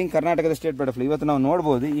ಸದರ್ನ್ ಬರ್ಡಿಂಗ್ ಕರ್ನಾಟಕದ ಸ್ಟೇಟ್ ಬಟರ್ಫ್ಲೈ. ಇವತ್ತು ನಾವು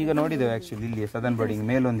ನೋಡಬಹುದು, ಈಗ ನೋಡಿದ್ದೇವೆ ಆಕ್ಚುಲಿ ಇಲ್ಲಿ ಸದರ್ನ್ ಬರ್ಡಿಂಗ್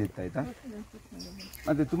ಮೇಲೊಂದಿತ್ತು ಆಯ್ತಾ.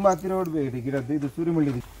 ಮತ್ತೆ ತುಂಬಾ ಹತ್ತಿರ ಓಡಬೇಕು ಗಿಡದ್ದು, ಇದು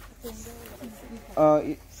ಸೂರಿಮುಳ್ಳಿ.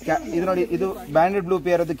 ಇದು ನೋಡಿ, ಇದು ಬ್ಯಾಂಡೆಡ್ ಬ್ಲೂ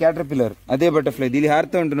ಪಿಯರ್, ಅದು ಕ್ಯಾಟರ್ಪಿಲ್ಲರ್, ಅದೇ ಬಟರ್ಫ್ಲೈ. ಇಲ್ಲಿ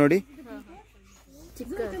ಹಾರ್ತಾ ಉಂಟು ನೋಡಿ.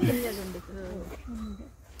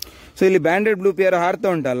 ಸೊ ಇಲ್ಲಿ ಬ್ಯಾಂಡೆಡ್ ಬ್ಲೂ ಪಿಯರ್ ಹಾರ್ತಾ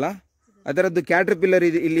ಉಂಟಲ್ಲ, ಅದರದ್ದು ಕ್ಯಾಟರ್ಪಿಲ್ಲರ್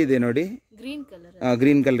ಇಲ್ಲಿದೆ ನೋಡಿ,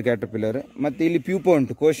 ಗ್ರೀನ್ ಕಲರ್ ಕ್ಯಾಟರ್ಪಿಲ್ಲರ್. ಮತ್ತೆ ಇಲ್ಲಿ ಪ್ಯೂಪ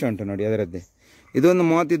ಉಂಟು, ಕೋಶ ಉಂಟು ನೋಡಿ ಅದರದ್ದೇ. ಇದೊಂದು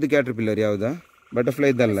ಮಾತ್ ಇದ್ದು ಕ್ಯಾಟರ್ಪಿಲ್ಲರ್, ಯಾವುದಾ ಬಟರ್ಫ್ಲೈ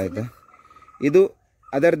ಇದ್ದಲ್ಲ ಆಯ್ತಾ. ಇದು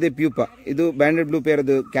ಅದರದ್ದೇ ಪ್ಯೂಪ. ಇದು banded blue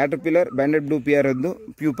ಪಿಯರ್ದು caterpillar, banded blue ಪಿಯರ್ದು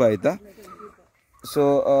pupa ಆಯ್ತಾ. ಸೊ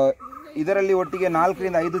ಇದರಲ್ಲಿ ಒಟ್ಟಿಗೆ 4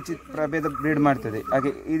 ರಿಂದ 5 ಪ್ರಭೇದ ಬ್ರೀಡ್ ಮಾಡ್ತದೆ. ಹಾಗೆ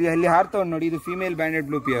ಇದು ಅಲ್ಲಿ ಹಾರ್ತಾ ಉಂಟು ನೋಡಿ, ಇದು ಫಿಮೇಲ್ ಬ್ಯಾಂಡೆಡ್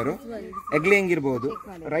ಬ್ಲೂ ಪಿಯರ್, ಎಗ್ಲೇಂಗ್ ಇರ್ಬೋದು.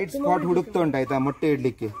 ರೈಟ್ ಸ್ಪಾಟ್ ಹುಡುಕ್ತಾ ಉಂಟು ಆಯ್ತಾ ಮೊಟ್ಟೆ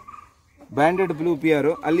ಇಡ್ಲಿಕ್ಕೆ. ಬ್ಯಾಂಡೆಡ್ ಬ್ಲೂ ಪಿಯರ್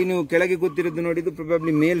ಅಲ್ಲಿ ನೀವು ಕೆಳಗೆ ಕೂತಿರೋದು ನೋಡಿದ್ದು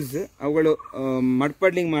ಪ್ರೊಬಾಬ್ಲಿ ಮೇಲ್ಸ್, ಅವುಗಳು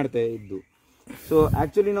ಮಡ್ಪಡ್ಲಿಂಗ್ ಮಾಡ್ತಾ ಇದ್ದು. ಸೊ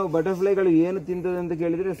ಆಕ್ಚುಲಿ ನಾವು ಬಟರ್ಫ್ಲೈಗಳು ಏನು ತಿಂತದೆ ಅಂತ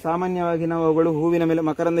ಕೇಳಿದ್ರೆ, ಸಾಮಾನ್ಯವಾಗಿ ನಾವು ಅವುಗಳು ಹೂವಿನ ಮೇಲೆ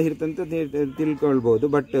ಮಕರಂದ ಇರ್ತಂತ ತಿಳ್ಕೊಳ್ಬಹುದು,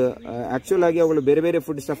 ಬಟ್ ಆಕ್ಚುಲ್ ಆಗಿ ಅವುಗಳು ಬೇರೆ ಬೇರೆ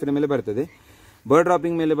ಫುಡ್ ಸ್ಟಫಿನ ಮೇಲೆ ಬರ್ತದೆ. ಬರ್ಡ್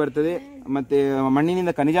ಡ್ರಾಪಿಂಗ್ ಮೇಲೆ ಬರ್ತದೆ, ಮತ್ತೆ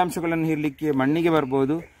ಮಣ್ಣಿನಿಂದ ಖನಿಜಾಂಶಗಳನ್ನು ಹೀರ್ಲಿಕ್ಕೆ ಮಣ್ಣಿಗೆ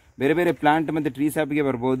ಬರ್ಬೋದು, ಬೇರೆ ಬೇರೆ ಪ್ಲಾಂಟ್ ಮತ್ತೆ ಟ್ರೀ ಸ್ಯಾಪ್ಗೆ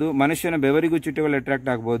ಬರ್ಬೋದು, ಮನುಷ್ಯನ ಬೆವರಿಗೂ ಚಿಟ್ಟೆಗಳು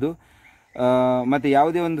ಅಟ್ರಾಕ್ಟ್ ಆಗ್ಬೋದು, ಮತ್ತೆ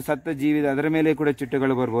ಯಾವುದೇ ಒಂದು ಸತ್ತ ಜೀವಿ ಅದರ ಮೇಲೆ ಕೂಡ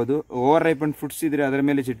ಚಿಟ್ಟೆಗಳು ಬರ್ಬೋದು. ಓವರ್ ರೈಪನ್ ಫುಡ್ಸ್ ಇದ್ರೆ ಅದರ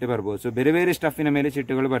ಮೇಲೆ ಚಿಟ್ಟೆ ಬರ್ಬೋದು. ಸೊ ಬೇರೆ ಬೇರೆ ಸ್ಟಫಿನ ಮೇಲೆ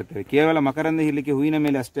ಚಿಟ್ಟೆಗಳು ಬರ್ತವೆ. ಕೇವಲ ಮಕರಂದ ಹೀರ್ಲಿಕ್ಕೆ ಹೂವಿನ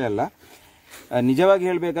ಮೇಲೆ ಅಷ್ಟೇ ಅಲ್ಲ. ನಿಜವಾಗಿ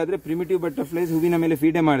ಹೇಳಬೇಕಾದ್ರೆ ಪ್ರಿಮಿಟಿವ್ ಬಟರ್ಫ್ಲೈಸ್ ಹೂವಿನ ಮೇಲೆ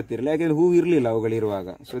ಫೀಡೇ ಮಾಡ್ತಿರಲ್ಲ, ಯಾಕಂದ್ರೆ ಹೂ ಇರಲಿಲ್ಲ ಅವುಗಳಿರುವಾಗ.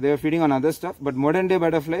 So they are feeding on other stuff. But modern day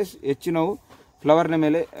butterflies ಹೆಚ್ಚಿನವು ಫ್ಲವರ್ನ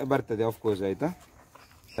ಮೇಲೆ ಬರ್ತದೆ ಆಫ್ಕೋರ್ಸ್ ಆಯ್ತಾ.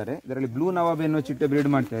 ಸರಿ, ಇದರಲ್ಲಿ ಬ್ಲೂ ನವಾಬ್ ಎನ್ನುವ ಚಿಟ್ಟೆ ಬ್ರೀಡ್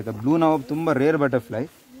ಮಾಡ್ತಾರೆ ಆಯ್ತಾ. ಬ್ಲೂ ನವಾಬ್ ತುಂಬಾ ರೇರ್ ಬಟರ್ಫ್ಲೈ,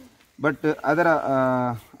 ಬಟ್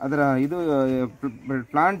ಅದರ ಇದು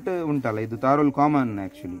ಪ್ಲಾಂಟ್ ಉಂಟಲ್ಲ, ಇದು ತಾರೋಲ್ ಕಾಮನ್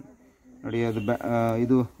ಆಕ್ಚುಲಿ ನೋಡಿ. ಅದು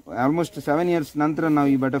ಇದು ಆಲ್ಮೋಸ್ಟ್ 7 years ನಂತರ ನಾವು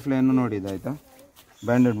ಈ ಬಟರ್ಫ್ಲೈ ಅನ್ನು ನೋಡಿದ್ದು ಆಯ್ತಾ.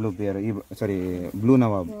 ಬ್ಯಾಂಡೆಡ್ ಬ್ಲೂ ಪಿಯರ್, ಬ್ಲೂ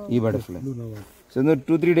ನವಾಬ್ ಈ ಬಟರ್ಫ್ಲೈ. ಸೊ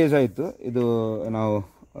 2-3 days ಆಯಿತು ಇದು ನಾವು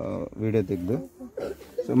ವಿಡಿಯೋ ತೆಗೆದು.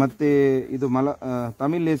 ಸೊ ಮತ್ತೆ ಇದು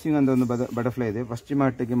ತಮಿಳ್ ಲೇಸಿಂಗ್ ಅಂತ ಒಂದು ಬಟರ್ಫ್ಲೈ ಇದೆ, ಪಶ್ಚಿಮ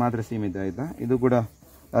ಘಟ್ಟಕ್ಕೆ ಮಾತ್ರ ಸೀಮಿತ ಆಯ್ತಾ. ಇದು ಕೂಡ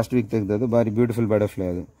ಲಾಸ್ಟ್ ವೀಕ್ ತೆಗೆದದ್ದು, ಭಾರಿ ಬ್ಯೂಟಿಫುಲ್ ಬಟರ್ಫ್ಲೈ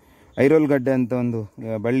ಅದು. ಐರೋಲ್ ಗಡ್ಡೆ ಅಂತ ಒಂದು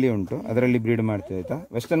ಬಳ್ಳಿ ಉಂಟು, ಅದರಲ್ಲಿ ಬ್ರೀಡ್ ಮಾಡ್ತೇವೆ ಆಯಿತಾ.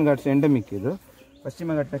 ವೆಸ್ಟರ್ನ್ ಘಾಟ್ಸ್ ಎಂಡಮಿಕ್ ಇದು,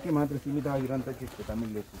 ಪಶ್ಚಿಮ ಘಟ್ಟಕ್ಕೆ ಮಾತ್ರ ಸೀಮಿತವಾಗಿರುವಂಥ ಚಿಕ್ಕ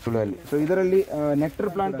ತಮಿಳು ತುಳುವಲ್ಲಿ. ಸೊ ಇದರಲ್ಲಿ ನೆಕ್ಟರ್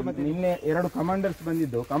ಪ್ಲಾಂಟ್ ಮತ್ತು ನಿನ್ನೆ 2 ಕಮಾಂಡರ್ಸ್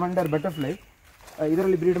ಬಂದಿದ್ದು, ಕಮಾಂಡರ್ ಬಟರ್ಫ್ಲೈ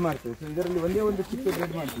ಇದರಲ್ಲಿ ಬ್ರೀಡ್ ಮಾಡ್ತೇವೆ. ಸೊ ಇದರಲ್ಲಿ ಒಂದೇ ಒಂದು ಚಿಕ್ಕ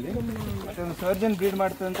ಬ್ರೀಡ್ ಮಾಡ್ತೀವಿ, ಮತ್ತು ಒಂದು ಸರ್ಜನ್ ಬ್ರೀಡ್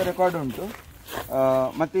ಮಾಡ್ತೇವೆ ಅಂತ ರೆಕಾರ್ಡ್ ಉಂಟು.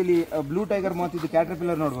 ಮತ್ತು ಇಲ್ಲಿ ಬ್ಲೂ ಟೈಗರ್ ಮಾತ್ ಇದು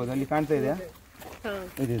ಕ್ಯಾಟರ್ಪಿಲ್ಲರ್ ನೋಡ್ಬೋದು, ಅಲ್ಲಿ ಕಾಣ್ತಾ ಇದೆಯಾ?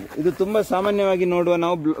 ಇದು ತುಂಬ ಸಾಮಾನ್ಯವಾಗಿ ನೋಡುವ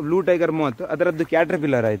ನಾವು ಬ್ಲೂ ಟೈಗರ್ ಮಾತ್, ಅದರದ್ದು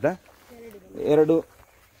ಕ್ಯಾಟರ್ಪಿಲ್ಲರ್ ಆಯಿತಾ. 1 2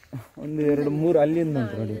 3 ಅಲ್ಲಿಂದ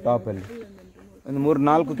ಉಂಟು ನೋಡಿ, ಟಾಪಲ್ಲಿ ಒಂದು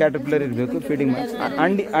 3-4 ಕ್ಯಾಟರ್ಪಿಲ್ಲರ್ ಇರಬೇಕು ಫೀಡಿಂಗ್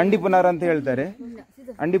ಮಾಡಿ. ಅಂಡಿ ಪುನಾರ್ ಅಂತ ಹೇಳ್ತಾರೆ.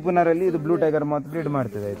 ಅಂಡಿ ಪುನಾರಲ್ಲಿ ಇದು ಬ್ಲೂ ಟೈಗರ್ ಮಾತ್ ಬ್ರೀಡ್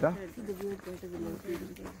ಮಾಡ್ತದೆ ಆಯಿತಾ.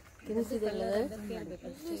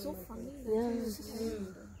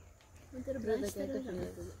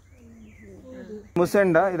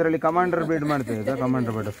 ಮುಸೆಂಡ ಇದರಲ್ಲಿ ಕಮಾಂಡರ್ ಬ್ರೀಡ್ ಮಾಡ್ತದೆ ಆಯಿತಾ,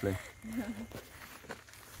 commander butterfly.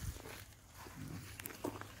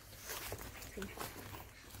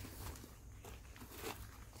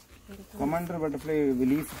 Commander butterfly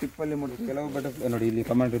leaf ಟಿಪ್ಪಲ್ಲಿ ಮೊಟ್ಟೆ, ಕೆಲವು ಬಟರ್ಫ್ಲೈ ನೋಡಿ ಇಲ್ಲಿ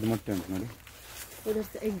ಕಮಾಂಡರ್ ಮೊಟ್ಟೆ ಉಂಟು ನೋಡಿ.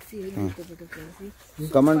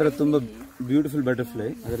 ಕಮಾಂಡರ್ ತುಂಬ ಬ್ಯೂಟಿಫುಲ್ ಬಟರ್ಫ್ಲೈ,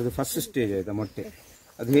 ಅದರದ್ದು ಫಸ್ಟ್ ಸ್ಟೇಜ್ ಆಯಿತಾ ಮೊಟ್ಟೆ.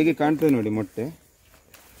 ಅದು ಹೇಗೆ ಕಾಣ್ತದೆ ನೋಡಿ ಮೊಟ್ಟೆ.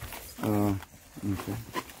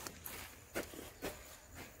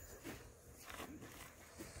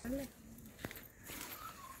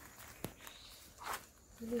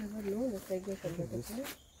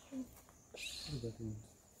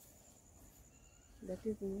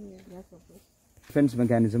 ಡಿಫೆನ್ಸ್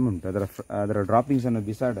ಮೆಕ್ಯಾನಿಸಮ್ ಉಂಟು, ಅದರ ಡ್ರಾಪಿಂಗ್ಸ್ ಅನ್ನು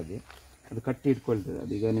ಬಿಸಾಡದೆ ಅದು ಕಟ್ಟಿ ಇಟ್ಕೊಳ್ತದೆ.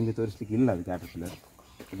 ಅದೀಗ ನಿಮಗೆ ತೋರಿಸ್ಲಿಕ್ಕೆ ಇಲ್ಲ ಅದು ಕ್ಯಾಟರ್ಪಿಲ್ಲರ್,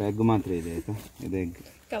 ಅದು ಎಗ್ ಮಾತ್ರ ಇದೆ ಆಯಿತಾ. ಇದು ಎಗ್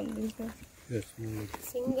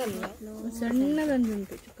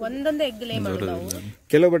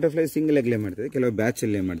ಕೆಲವು ಬಟರ್ಫ್ಲೈ ಸಿಂಗಲ್ ಎಗ್ ಲೇ ಮಾಡ್ತದೆ, ಕೆಲವು ಬ್ಯಾಚ್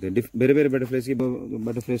ಅಲ್ಲಿ ಮಾಡ್ತದೆ. ಬೇರೆ ಬೇರೆ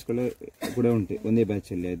ಬಟರ್ಫ್ಲೈಸ್ಗಳು ಕೂಡ ಉಂಟು ಒಂದೇ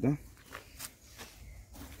ಬ್ಯಾಚ್ ಅಲ್ಲಿ ಆಯಿತಾ.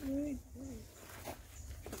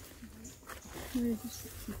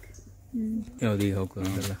 ಯಾವುದು ಈಗ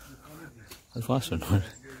ಹೋಗೋದಲ್ಲ, ಅದು ಫಾಸ್ಟ್ ಉಂಟು ನೋಡಿ.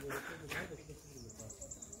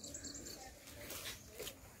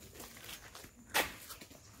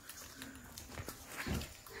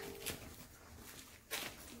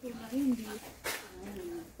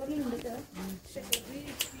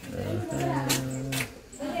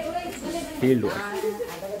 ಫೀಲ್ಡ್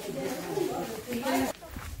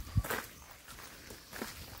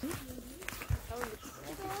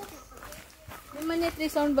ನಿಮ್ಮನೆ ಹತ್ರ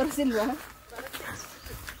ಸೌಂಡ್ ಬರ್ಸಿಲ್ವಾ?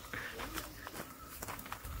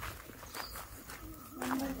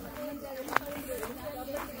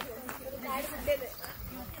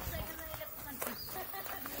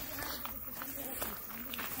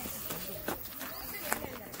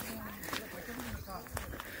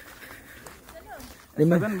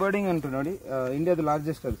 ಸದರ್ನ್ ಬರ್ಡಿಂಗ್ ಉಂಟು ನೋಡಿ, ಇಂಡಿಯಾದ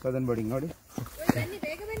ಲಾರ್ಜೆಸ್ಟ್ ಅದು ಸದರ್ನ್ ಬರ್ಡಿಂಗ್ ನೋಡಿ.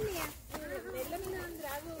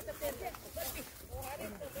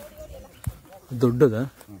 ದೊಡ್ಡದ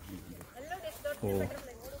ಓ,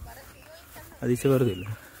 ಅದೀಚೆ ಬರೋದಿಲ್ಲ.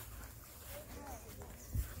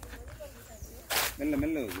 ಮೆಲ್ಲ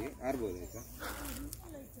ಮೆಲ್ಲ ಹೋಗಿ ಆರ್ಬೋದು ಆಯ್ತಾ.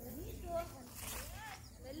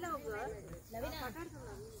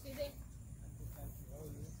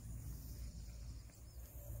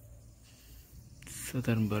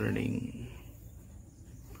 Southern birding,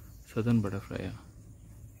 southern butterfly.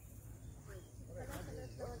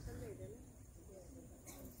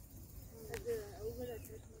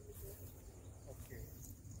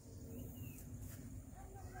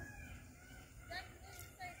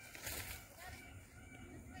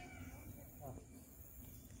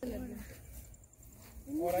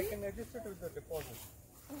 Or I can adjust it with the deposit.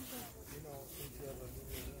 You know, since you are running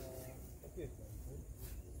okay.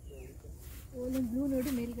 O blue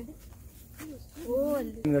ನೋಡಿ ಮೇಲ್ಗಡೆ. ಓ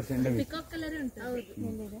ಅಲ್ಲಿ ಪಿಕಾಕ್ ಕಲರ್ ಉಂಟು. ಹೌದು.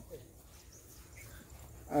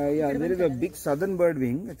 Yeah, there is a big southern bird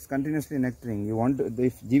wing. It's continuously nectaring. You want to,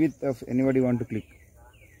 if Jeevit of anybody want to click.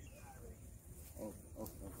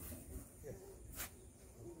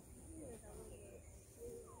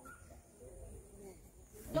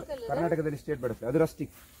 ಕರ್ನಾಟಕದಲ್ಲಿ state butterfly, ಅದು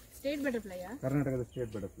rustic. State butterfly ಕರ್ನಾಟಕದ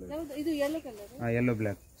state butterfly. ಹೌದು, ಇದು yellow colour. Yellow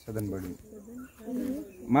black southern bird.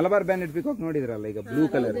 Malabar banded peacock ನೋಡಿದ್ರಲ್ಲ ಈಗ blue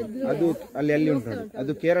colour, ಅದು ಅಲ್ಲಿ ಉಂಟು ನೋಡಿ,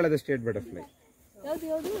 ಅದು ಕೇರಳದ ಸ್ಟೇಟ್ ಬಟರ್ಫ್ಲೈ. ಯಾವುದು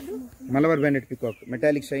ಯಾವುದು ಅದು? Malabar banded peacock,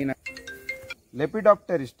 metallic shine.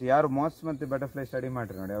 ಲೆಪಿಡಾಪ್ಟರಿಸ್ಟ್, ಯಾರು ಮಾಸ್ ಮತ್ತೆ ಬಟರ್ಫ್ಲೈ ಸ್ಟಡಿ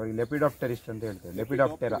ಮಾಡ್ರಿ ನೋಡಿ, ಅವ್ರಿಗೆ ಲೆಪಿಡಾಪ್ಟರಿಸ್ಟ್ ಅಂತ ಹೇಳ್ತಾರೆ.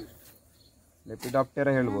 ಲೆಪಿಡಾಪ್ಟೆರಾ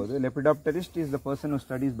ಹೇಳ್ಬೋದು. ಲೆಪಿಡಾಪ್ಟರಿಸ್ಟ್ is the person who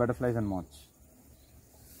studies butterflies and moths.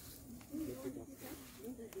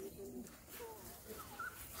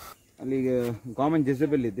 ಅಲ್ಲಿಗೆ ಕಾಮನ್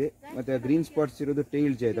ಜೆಸಬೆಲ್ ಇದೆ, ಮತ್ತೆ ಗ್ರೀನ್ ಸ್ಪಾಟ್ಸ್ ಇರೋದು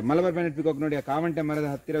ಟೈಲ್ ಜೆ ಇದೆ. ಮಲಬಾರ್ ಬ್ಯಾಂಡೆಡ್ ಪಿಕಾಕ್ ನೋಡಿ ಆ ಕಾವಂಟೆ ಮರದ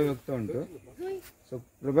ಹತ್ತಿರ ಹೋಗ್ತಾ ಉಂಟು. ಸೊ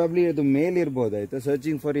ಪ್ರೊಬಬ್ಲಿ ಅದು ಮೇಲ್ ಇರ್ಬೋದು ಆಯ್ತಾ,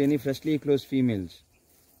 searching for any freshly close females.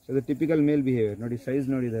 So ಅದು ಟಿಪಿಕಲ್ ಮೇಲ್ ಬಿಹೇವಿಯರ್ ನೋಡಿ, ಸೈಜ್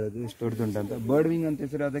ನೋಡಿದ್ದಾರೆ ಅದು ಎಷ್ಟು ದೊಡ್ಡದುಂಟು ಅಂತ. ಬರ್ಡ್ ವಿಂಗ್ ಅಂತ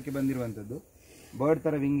ಹೆಸರು ಅದಕ್ಕೆ ಬಂದಿರುವಂಥದ್ದು. ಬರ್ಡ್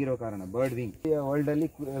ತರ ವಿಂಗ್ ಇರೋ ಕಾರಣ ಬರ್ಡ್ ವಿಂಗ್. ವರ್ಲ್ಡ್ ಅಲ್ಲಿ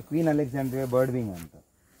ಕ್ವೀನ್ ಅಲೆಕ್ಸಾಂಡ್ರಿಯಾ ಬರ್ಡ್ ವಿಂಗ್ ಅಂತ,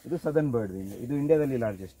 ಇದು ಸದರ್ನ್ ಬರ್ಡ್ ವಿಂಗ್, ಇದು ಇಂಡಿಯಾದಲ್ಲಿ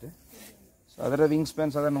ಲಾರ್ಜೆಸ್ಟ್. ಸೊ ಅದರ ವಿಂಗ್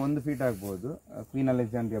ಸ್ಪ್ಯಾನ್ ಸಾಧಾರಣ 1 ಫೀಟ್ ಆಗ್ಬೋದು, ಕ್ವೀನ್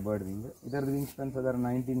ಅಲೆಕ್ಸಾಂಡ್ರಿಯಾ ಬರ್ಡ್ ವಿಂಗ್. ಇದರದ್ದು ವಿಂಗ್ ಸ್ಪ್ಯಾನ್ ಸಾಧಾರಣ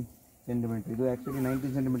 19 ಸೆಂಟಿಮೀಟರ್. ಇದು ಆ್ಯಕ್ಚುಲಿ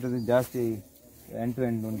 19 ಸೆಂಟಿಮೀಟರ್ ಜಾಸ್ತಿ ಎಂಡ್ ಟು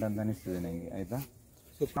ಎಂಡ್ ಉಂಟಂತ ಅನಿಸ್ತದೆ ನನಗೆ, ಆಯಿತಾ.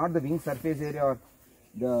 So not the wing surface area R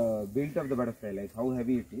the build of the butterfly, like how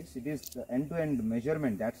heavy it is the end-to-end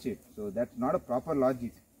measurement, that's it. So that's not a proper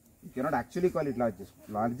logic. You cannot actually call it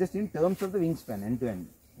largest in terms of the wingspan, end-to-end.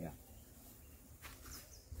 Yeah.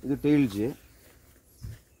 This is tail jay,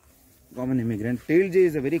 common immigrant. Tail jay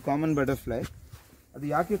is a very common butterfly. ಅದು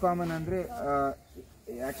ಯಾಕೆ common ಅಂದರೆ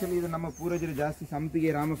actually ಇದು ನಮ್ಮ ಪೂರ್ವಜರು ಜಾಸ್ತಿ ಸಂಪಿಗೆ,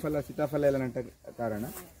 ರಾಮಫಲ, ಸೀತಾಫಲ ಎಲ್ಲ ನೆಟ್ಟ ಕಾರಣ,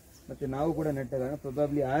 ಮತ್ತು ನಾವು ಕೂಡ ನೆಟ್ಟ ಕಾರಣ,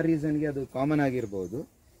 ಪ್ರೊಬಬ್ಲಿ ಆ ರೀಸನ್ಗೆ ಅದು ಕಾಮನ್ ಆಗಿರ್ಬೋದು.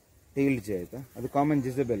 ಟೇಲ್ಡ್ ಜೇ ಆಯಿತಾ, ಅದು ಕಾಮನ್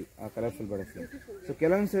ಜಿಸಬೆಲ್, ಆ ಕಲರ್ಫುಲ್ ಬಟರ್ಫ್ಲೈ. ಸೊ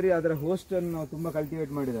ಕೆಲವೊಂದು ಸರಿ ಅದರ ಹೋಸ್ಟನ್ನು ನಾವು ತುಂಬ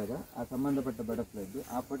ಕಲ್ಟಿವೇಟ್ ಮಾಡಿದಾಗ ಆ ಸಂಬಂಧಪಟ್ಟ ಬಟರ್ಫ್ಲೈದು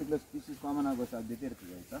ಆ ಪರ್ಟಿಕ್ಯುಲರ್ ಸ್ಪೀಸೀಸ್ ಕಾಮನ್ ಆಗುವ ಸಾಧ್ಯತೆ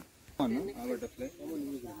ಇರ್ತದೆ, ಆಯಿತಾ. ಆ ಬಟರ್ಫ್ಲೈ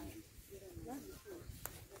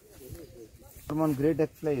ಮಾರ್ಮೋನ್ ಗ್ರೇಟ್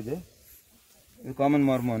ಎಕ್ಫ್ಲೈ ಇದೆ, ಇದು ಕಾಮನ್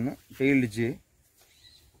ಮಾರ್ಮೋನ್. ಟೇಲ್ಡ್ ಜೇ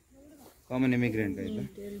ಕಾಮನ್ ಇಮಿಗ್ರೆಂಟ್, ಆಯಿತಾ.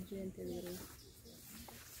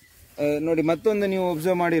 ನೋಡಿ ಮತ್ತೊಂದು ನೀವು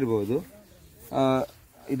ಒಬ್ಸರ್ವ್ ಮಾಡಿರ್ಬೋದು,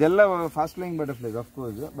 ಇದೆಲ್ಲ fast flying butterflies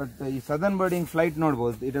of course, but ಈ ಸದರ್ನ್ ಬರ್ಡಿಂಗ್ ಫ್ಲೈಟ್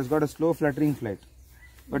ನೋಡ್ಬೋದು, it has got a slow fluttering flight.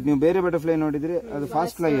 But ನೀವು ಬೇರೆ ಬಟರ್ಫ್ಲೈ ನೋಡಿದ್ರೆ ಅದು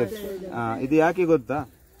ಫಾಸ್ಟ್ ಫ್ಲೈಯರ್ಸ್. ಇದು ಯಾಕೆ ಗೊತ್ತಾ,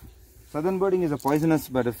 southern birding is a poisonous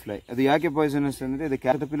butterfly. ಅದು ಯಾಕೆ ಪಾಯ್ಸನಸ್ ಅಂದರೆ the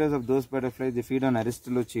ಕ್ಯಾಟರ್ಪಿಲ್ಲರ್ಸ್ of those butterflies the feed on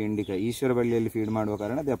ಅರಿಸ್ಟಲೋಚಿ Indica, Ishwara ಬಳ್ಳಿಯಲ್ಲಿ ಫೀಡ್ ಮಾಡುವ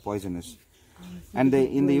ಕಾರಣ they are poisonous. And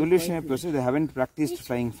in the evolutionary process, they haven't practiced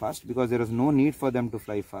flying fast because there was no need for them to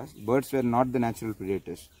fly fast. Birds were not the natural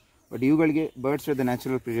predators. But birds were the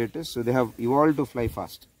natural predators, so they have evolved to fly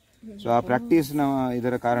fast. So ಆ ಪ್ರಾಕ್ಟೀಸ್ನ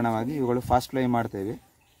ಇದರ ಕಾರಣವಾಗಿ ಇವುಗಳು fast fly ಮಾಡ್ತೇವೆ.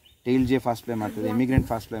 Tail ಜೇ fast fly ಮಾಡ್ತದೆ, immigrant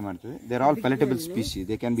fast fly ಮಾಡ್ತದೆ. They are all ಪೆಲೆಟಬಲ್ species,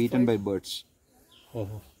 they can be eaten by birds.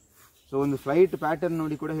 So ಒಂದು flight pattern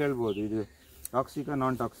ನೋಡಿ ಕೂಡ ಹೇಳ್ಬೋದು, ಇದು ಟಾಕ್ಸಿಕಾ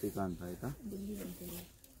ನಾನ್ ಟಾಕ್ಸಿಕಾ ಅಂತ, ಆಯಿತಾ.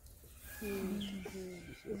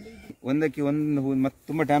 ಒಂದಕ್ಕೆ ಒಂದು ಹೂ ಮತ್ತೆ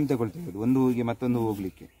ತುಂಬ ಟೈಮ್ ತಗೊಳ್ತೇವೆ ಒಂದು ಹೂವಿಗೆ ಮತ್ತೊಂದು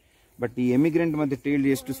ಹೋಗ್ಲಿಕ್ಕೆ. ಬಟ್ ಈ ಎಮಿಗ್ರೆಂಟ್ ಮತ್ತು ಟೇಲ್ಡ್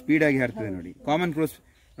ಎಷ್ಟು ಸ್ಪೀಡಾಗಿ ಹಾರ್ತದೆ ನೋಡಿ. ಕಾಮನ್ ಕ್ರೋಸ್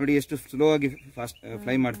ನೋಡಿ ಎಷ್ಟು ಸ್ಲೋ ಆಗಿ ಫಾಸ್ಟ್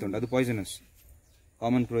ಫ್ಲೈ ಮಾಡ್ತುಂಟು, ಅದು ಪಾಯ್ಸನಸ್.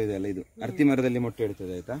 ಕಾಮನ್ ಕ್ರೋ ಇದೆ ಅಲ್ಲ, ಇದು ಅರ್ತಿ ಮರದಲ್ಲಿ ಮೊಟ್ಟೆ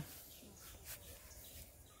ಇಡ್ತದೆ, ಆಯಿತಾ.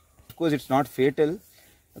 ಅಫ್ಕೋರ್ಸ್ ಇಟ್ಸ್ ನಾಟ್ ಫೇಟಲ್,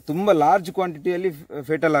 ತುಂಬ ಲಾರ್ಜ್ ಕ್ವಾಂಟಿಟಿಯಲ್ಲಿ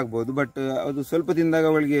ಫೇಟಲ್ ಆಗ್ಬೋದು, ಬಟ್ ಅದು ಸ್ವಲ್ಪ ತಿಂದಾಗ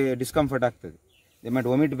ಅವಳಿಗೆ ಡಿಸ್ಕಂಫರ್ಟ್ ಆಗ್ತದೆ. They might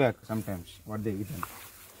vomit back sometimes what they eat.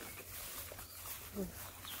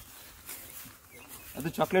 ಅದು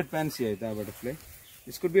ಚಾಕ್ಲೇಟ್ ಫ್ಯಾನ್ಸಿ, ಆಯಿತಾ, butterfly.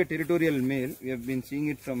 This could be a territorial mail. We have been seeing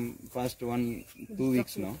it from past 1-2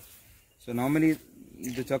 weeks now. So normally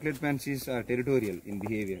the chocolate fancies are territorial in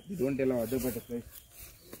behavior. They don't allow other butterflies.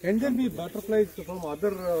 Can there be butterflies from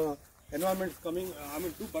other environments coming? I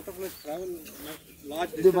mean, do butterflies travel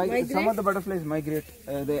large distance? Some of the butterflies migrate.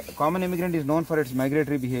 The common immigrant is known for its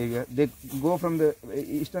migratory behavior. They go from the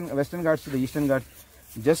western Ghats to the eastern Ghats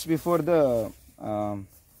just before the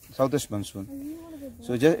southwest monsoon.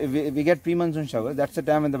 So we get pre-monsoon showers. That's the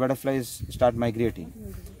time when the butterflies start migrating.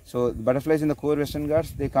 So the butterflies in the core western Ghats,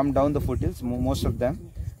 they come down the foothills, most of them,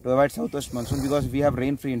 to avoid southwest monsoon because we have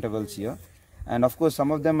rain-free intervals here. And of course,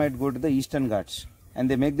 some of them might go to the eastern Ghats and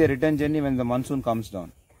they make their return journey when the monsoon comes down.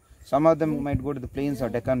 Some of them might go to the plains or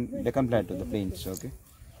Deccan Plateau, the plains. Okay.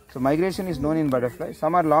 So migration is known in butterflies.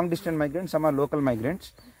 Some are long-distance migrants, some are local migrants.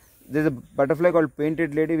 There is a butterfly called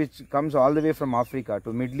painted lady which comes all the way from Africa to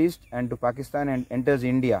Middle East and to Pakistan and enters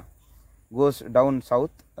India, goes down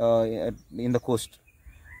south in the coast.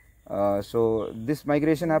 So this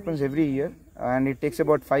migration happens every year and it takes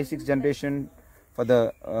about 5-6 generations for the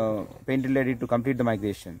painted lady to complete the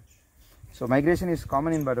migration. So migration is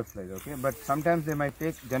common in butterflies, okay, but sometimes they might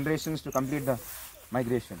take generations to complete the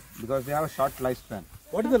migration because they have a short lifespan.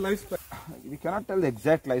 What is the lifespan? We cannot tell the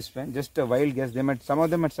exact lifespan, just a wild guess. Some of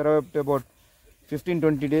them might survive up to about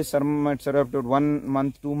 15-20 days, some might survive up to 1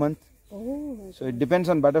 month, 2 months. So it depends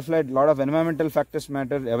on butterfly. A lot of environmental factors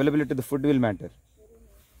matter, availability of the food will matter.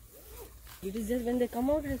 It is just when they come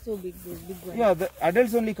out, it's so big, those big ones. Yeah, the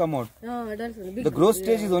adults only come out. Adults only. Big The growth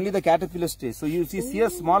stage is only the caterpillar stage. So you see a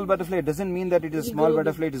small butterfly, it doesn't mean that it is a small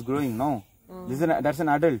butterfly, it is growing. No. That's an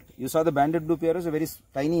adult. You saw the banded blue parrots are very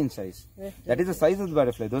tiny in size. That is the size of the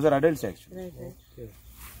butterfly. Those are adults actually. Okay.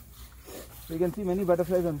 So you can see many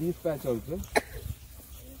butterflies on these patch also.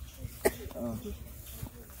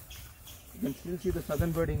 You can still see the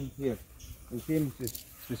southern birding here. The same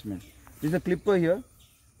specimen. This is a clipper here.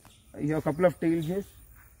 You have a couple of tail jays.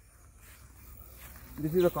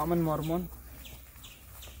 This is a common mormon.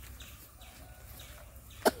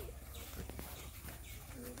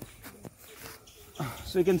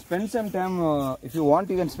 So you can spend some time, if you want,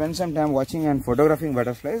 you can spend some time watching and photographing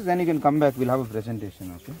butterflies. Then you can come back. We'll have a presentation.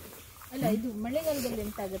 Okay. ಅಲ್ಲ ಇದು ಮಳೆಗಾಲದಲ್ಲಿ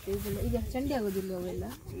ಎಂತಾಗುತ್ತೆ ಇವುಗಳು? ಈಗ ಚಂಡಿ ಆಗೋದಿಲ್ಲ ಅವೆಲ್ಲ?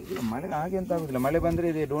 ಮಳೆ ಹಾಗೆ ಅಂತ ಆಗೋದಿಲ್ಲ. ಮಳೆ ಬಂದರೆ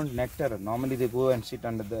ಇದೆ ಡೋಂಟ್ ನೆಕ್ಟರ್. ನಾರ್ಮಲಿ ಇದೆ go and sit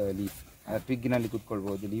under the leaf. ಟ್ವಿಗ್ಗಿನಲ್ಲಿ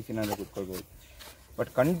ಕುತ್ಕೊಳ್ಬೋದು, ಲೀಫಿನಲ್ಲಿ ಕುತ್ಕೊಳ್ಬೋದು. But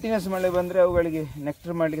continuous ಮಳೆ ಬಂದರೆ ಅವುಗಳಿಗೆ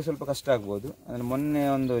ನೆಕ್ಟರ್ ಮಾಡಲಿಕ್ಕೆ ಸ್ವಲ್ಪ ಕಷ್ಟ ಆಗ್ಬೋದು. ಅಂದರೆ ಮೊನ್ನೆ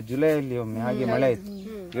ಒಂದು ಜುಲೈಯಲ್ಲಿ ಒಮ್ಮೆ ಹಾಗೆ ಮಳೆ ಆಯಿತು,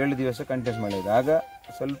 7 ದಿವಸ ಕಂಟಿನ್ಯೂಸ್ ಮಳೆ ಇದೆ, ಆಗ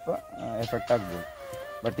ಸ್ವಲ್ಪ ಎಫೆಕ್ಟ್ ಆಗ್ಬೋದು.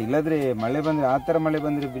 ಬಟ್ ಇಲ್ಲದ್ರೆ ಮಳೆ ಬಂದರೆ ಆ ಥರ ಮಳೆ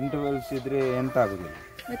ಬಂದರೆ ಇಂಟರ್ವಲ್ಸ್ ಇದ್ರೆ ಎಂತ ಆಗೋದಿಲ್ಲ.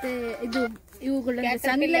 ಮತ್ತೆ ಇದು ಇವುಗಳ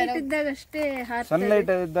ಸನ್ಲೈಟ್ ಇದ್ದಾಗ ಅಷ್ಟೇ ಸನ್ಲೈಟ್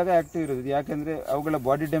ಇದ್ದಾಗ ಆಕ್ಟಿವ್ ಇರೋದು. ಯಾಕೆಂದ್ರೆ ಅವುಗಳ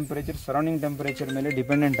ಬಾಡಿ ಟೆಂಪರೇಚರ್ ಸರೌಂಡಿಂಗ್ ಟೆಂಪರೇಚರ್ ಮೇಲೆ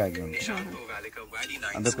ಡಿಪೆಂಡೆಂಟ್ ಆಗಿ ಉಂಟು,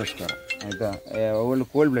 ಅದಕ್ಕೋಸ್ಕರ ಆಯ್ತಾ. ಅವುಗಳು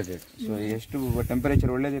ಕೋಲ್ಡ್ ಬ್ಲಡೆಡ್. ಸೊ ಎಷ್ಟು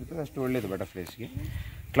ಟೆಂಪರೇಚರ್ ಒಳ್ಳೇದಿರ್ತದೆ ಅಷ್ಟು ಒಳ್ಳೇದು ಬಟರ್ಫ್ಲೈಸ್ಗೆ.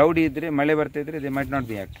 ಕ್ಲೌಡಿ ಇದ್ರೆ ಮಳೆ ಬರ್ತಾ ಇದ್ರೆ they might not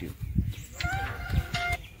be active.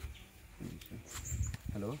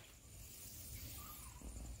 Hello,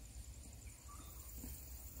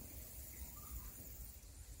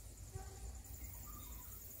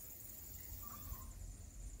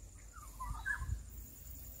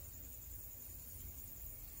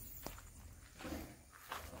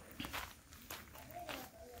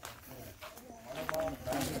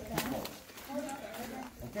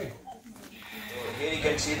 here you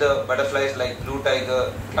can see the butterflies like blue tiger,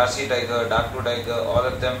 classy tiger, dark blue tiger, all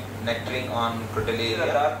of them nectaring on Crotalaria.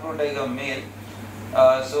 Dark blue tiger male.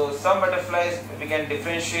 So some butterflies we can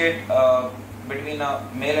differentiate between a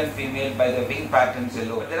male and female by the wing patterns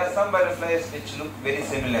alone. There are some butterflies which look very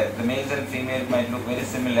similar. The males and females might look very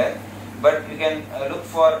similar, but you can look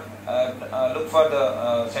for the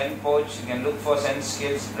scent pouch. You can look for scent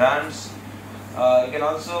scales, brands. You can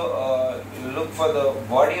also look for the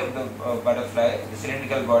body of the butterfly, the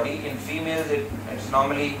cylindrical body. In females, it's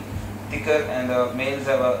normally thicker, and the males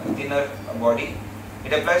have a thinner body.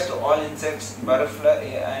 It applies to all insects,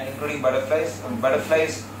 including butterflies.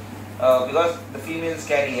 Butterflies, because the females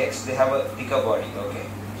carry eggs, they have a thicker body. Okay,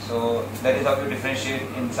 so that is how you differentiate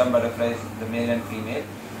in some butterflies, the male and female.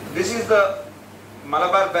 This is the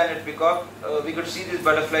Malabar banded peacock. We could see this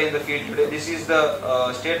butterfly in the field today. This is the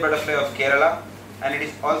state butterfly of Kerala, and it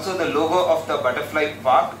is also the logo of the butterfly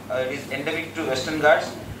park. It is endemic to Western Ghats.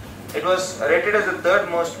 It was rated as the 3rd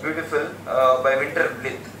most beautiful by Winter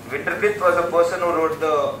Blith. Winter Blith was a person who wrote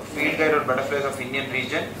the field guide on butterflies of Indian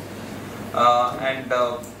region, and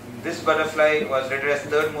this butterfly was rated as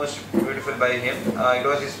 3rd most beautiful by him. It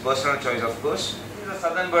was his personal choice, of course. The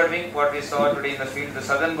southern birdwing, what we saw today in the field, the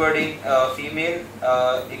southern birdwing female,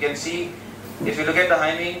 you can see, if you look at the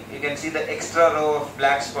hindwing, you can see the extra row of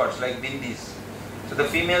black spots like bindis. So the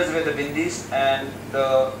females wear the bindis, and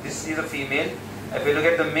this is a female. If you look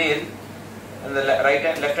at the male, on the right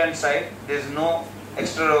and left hand side, there is no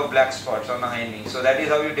extra row of black spots on the hindwing. So that is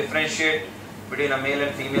how you differentiate between a male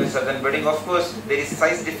and female southern birdwing. Of course, there is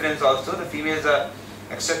size difference also. The females are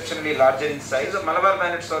exceptionally larger in size. The Malabar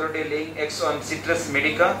banded swallowtail laying eggs on Citrus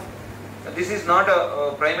medica. This is not a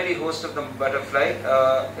primary host of the butterfly.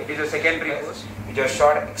 It is a secondary host, which was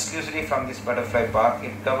shot exclusively from this butterfly park.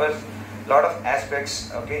 It covers a lot of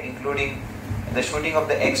aspects, okay, including the shooting of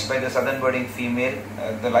the eggs by the southern birding female,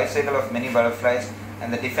 the life cycle of many butterflies,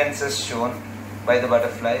 and the defenses shown by the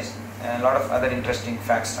butterflies, and a lot of other interesting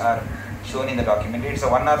facts are shown in the documentary. It's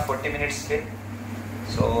a 1 hour 40 minutes film.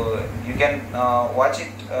 So you can watch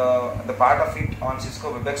it, the part of it on Cisco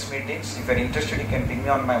WebEx meetings. If you are interested, you can ping me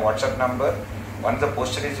on my WhatsApp number. Once the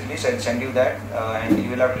poster is released, I'll send you that, and you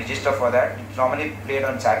will have to register for that. It's normally played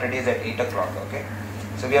on Saturdays at 8 o'clock. Okay.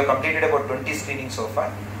 So we have completed about 20 screenings so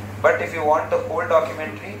far. But if you want the whole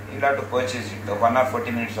documentary, you will have to purchase it, the 1 hour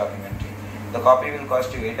 40 minutes documentary. The copy will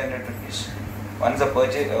cost you 800 rupees. Once the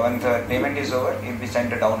payment is over, it will be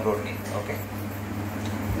sent a download link. Okay.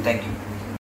 Thank you.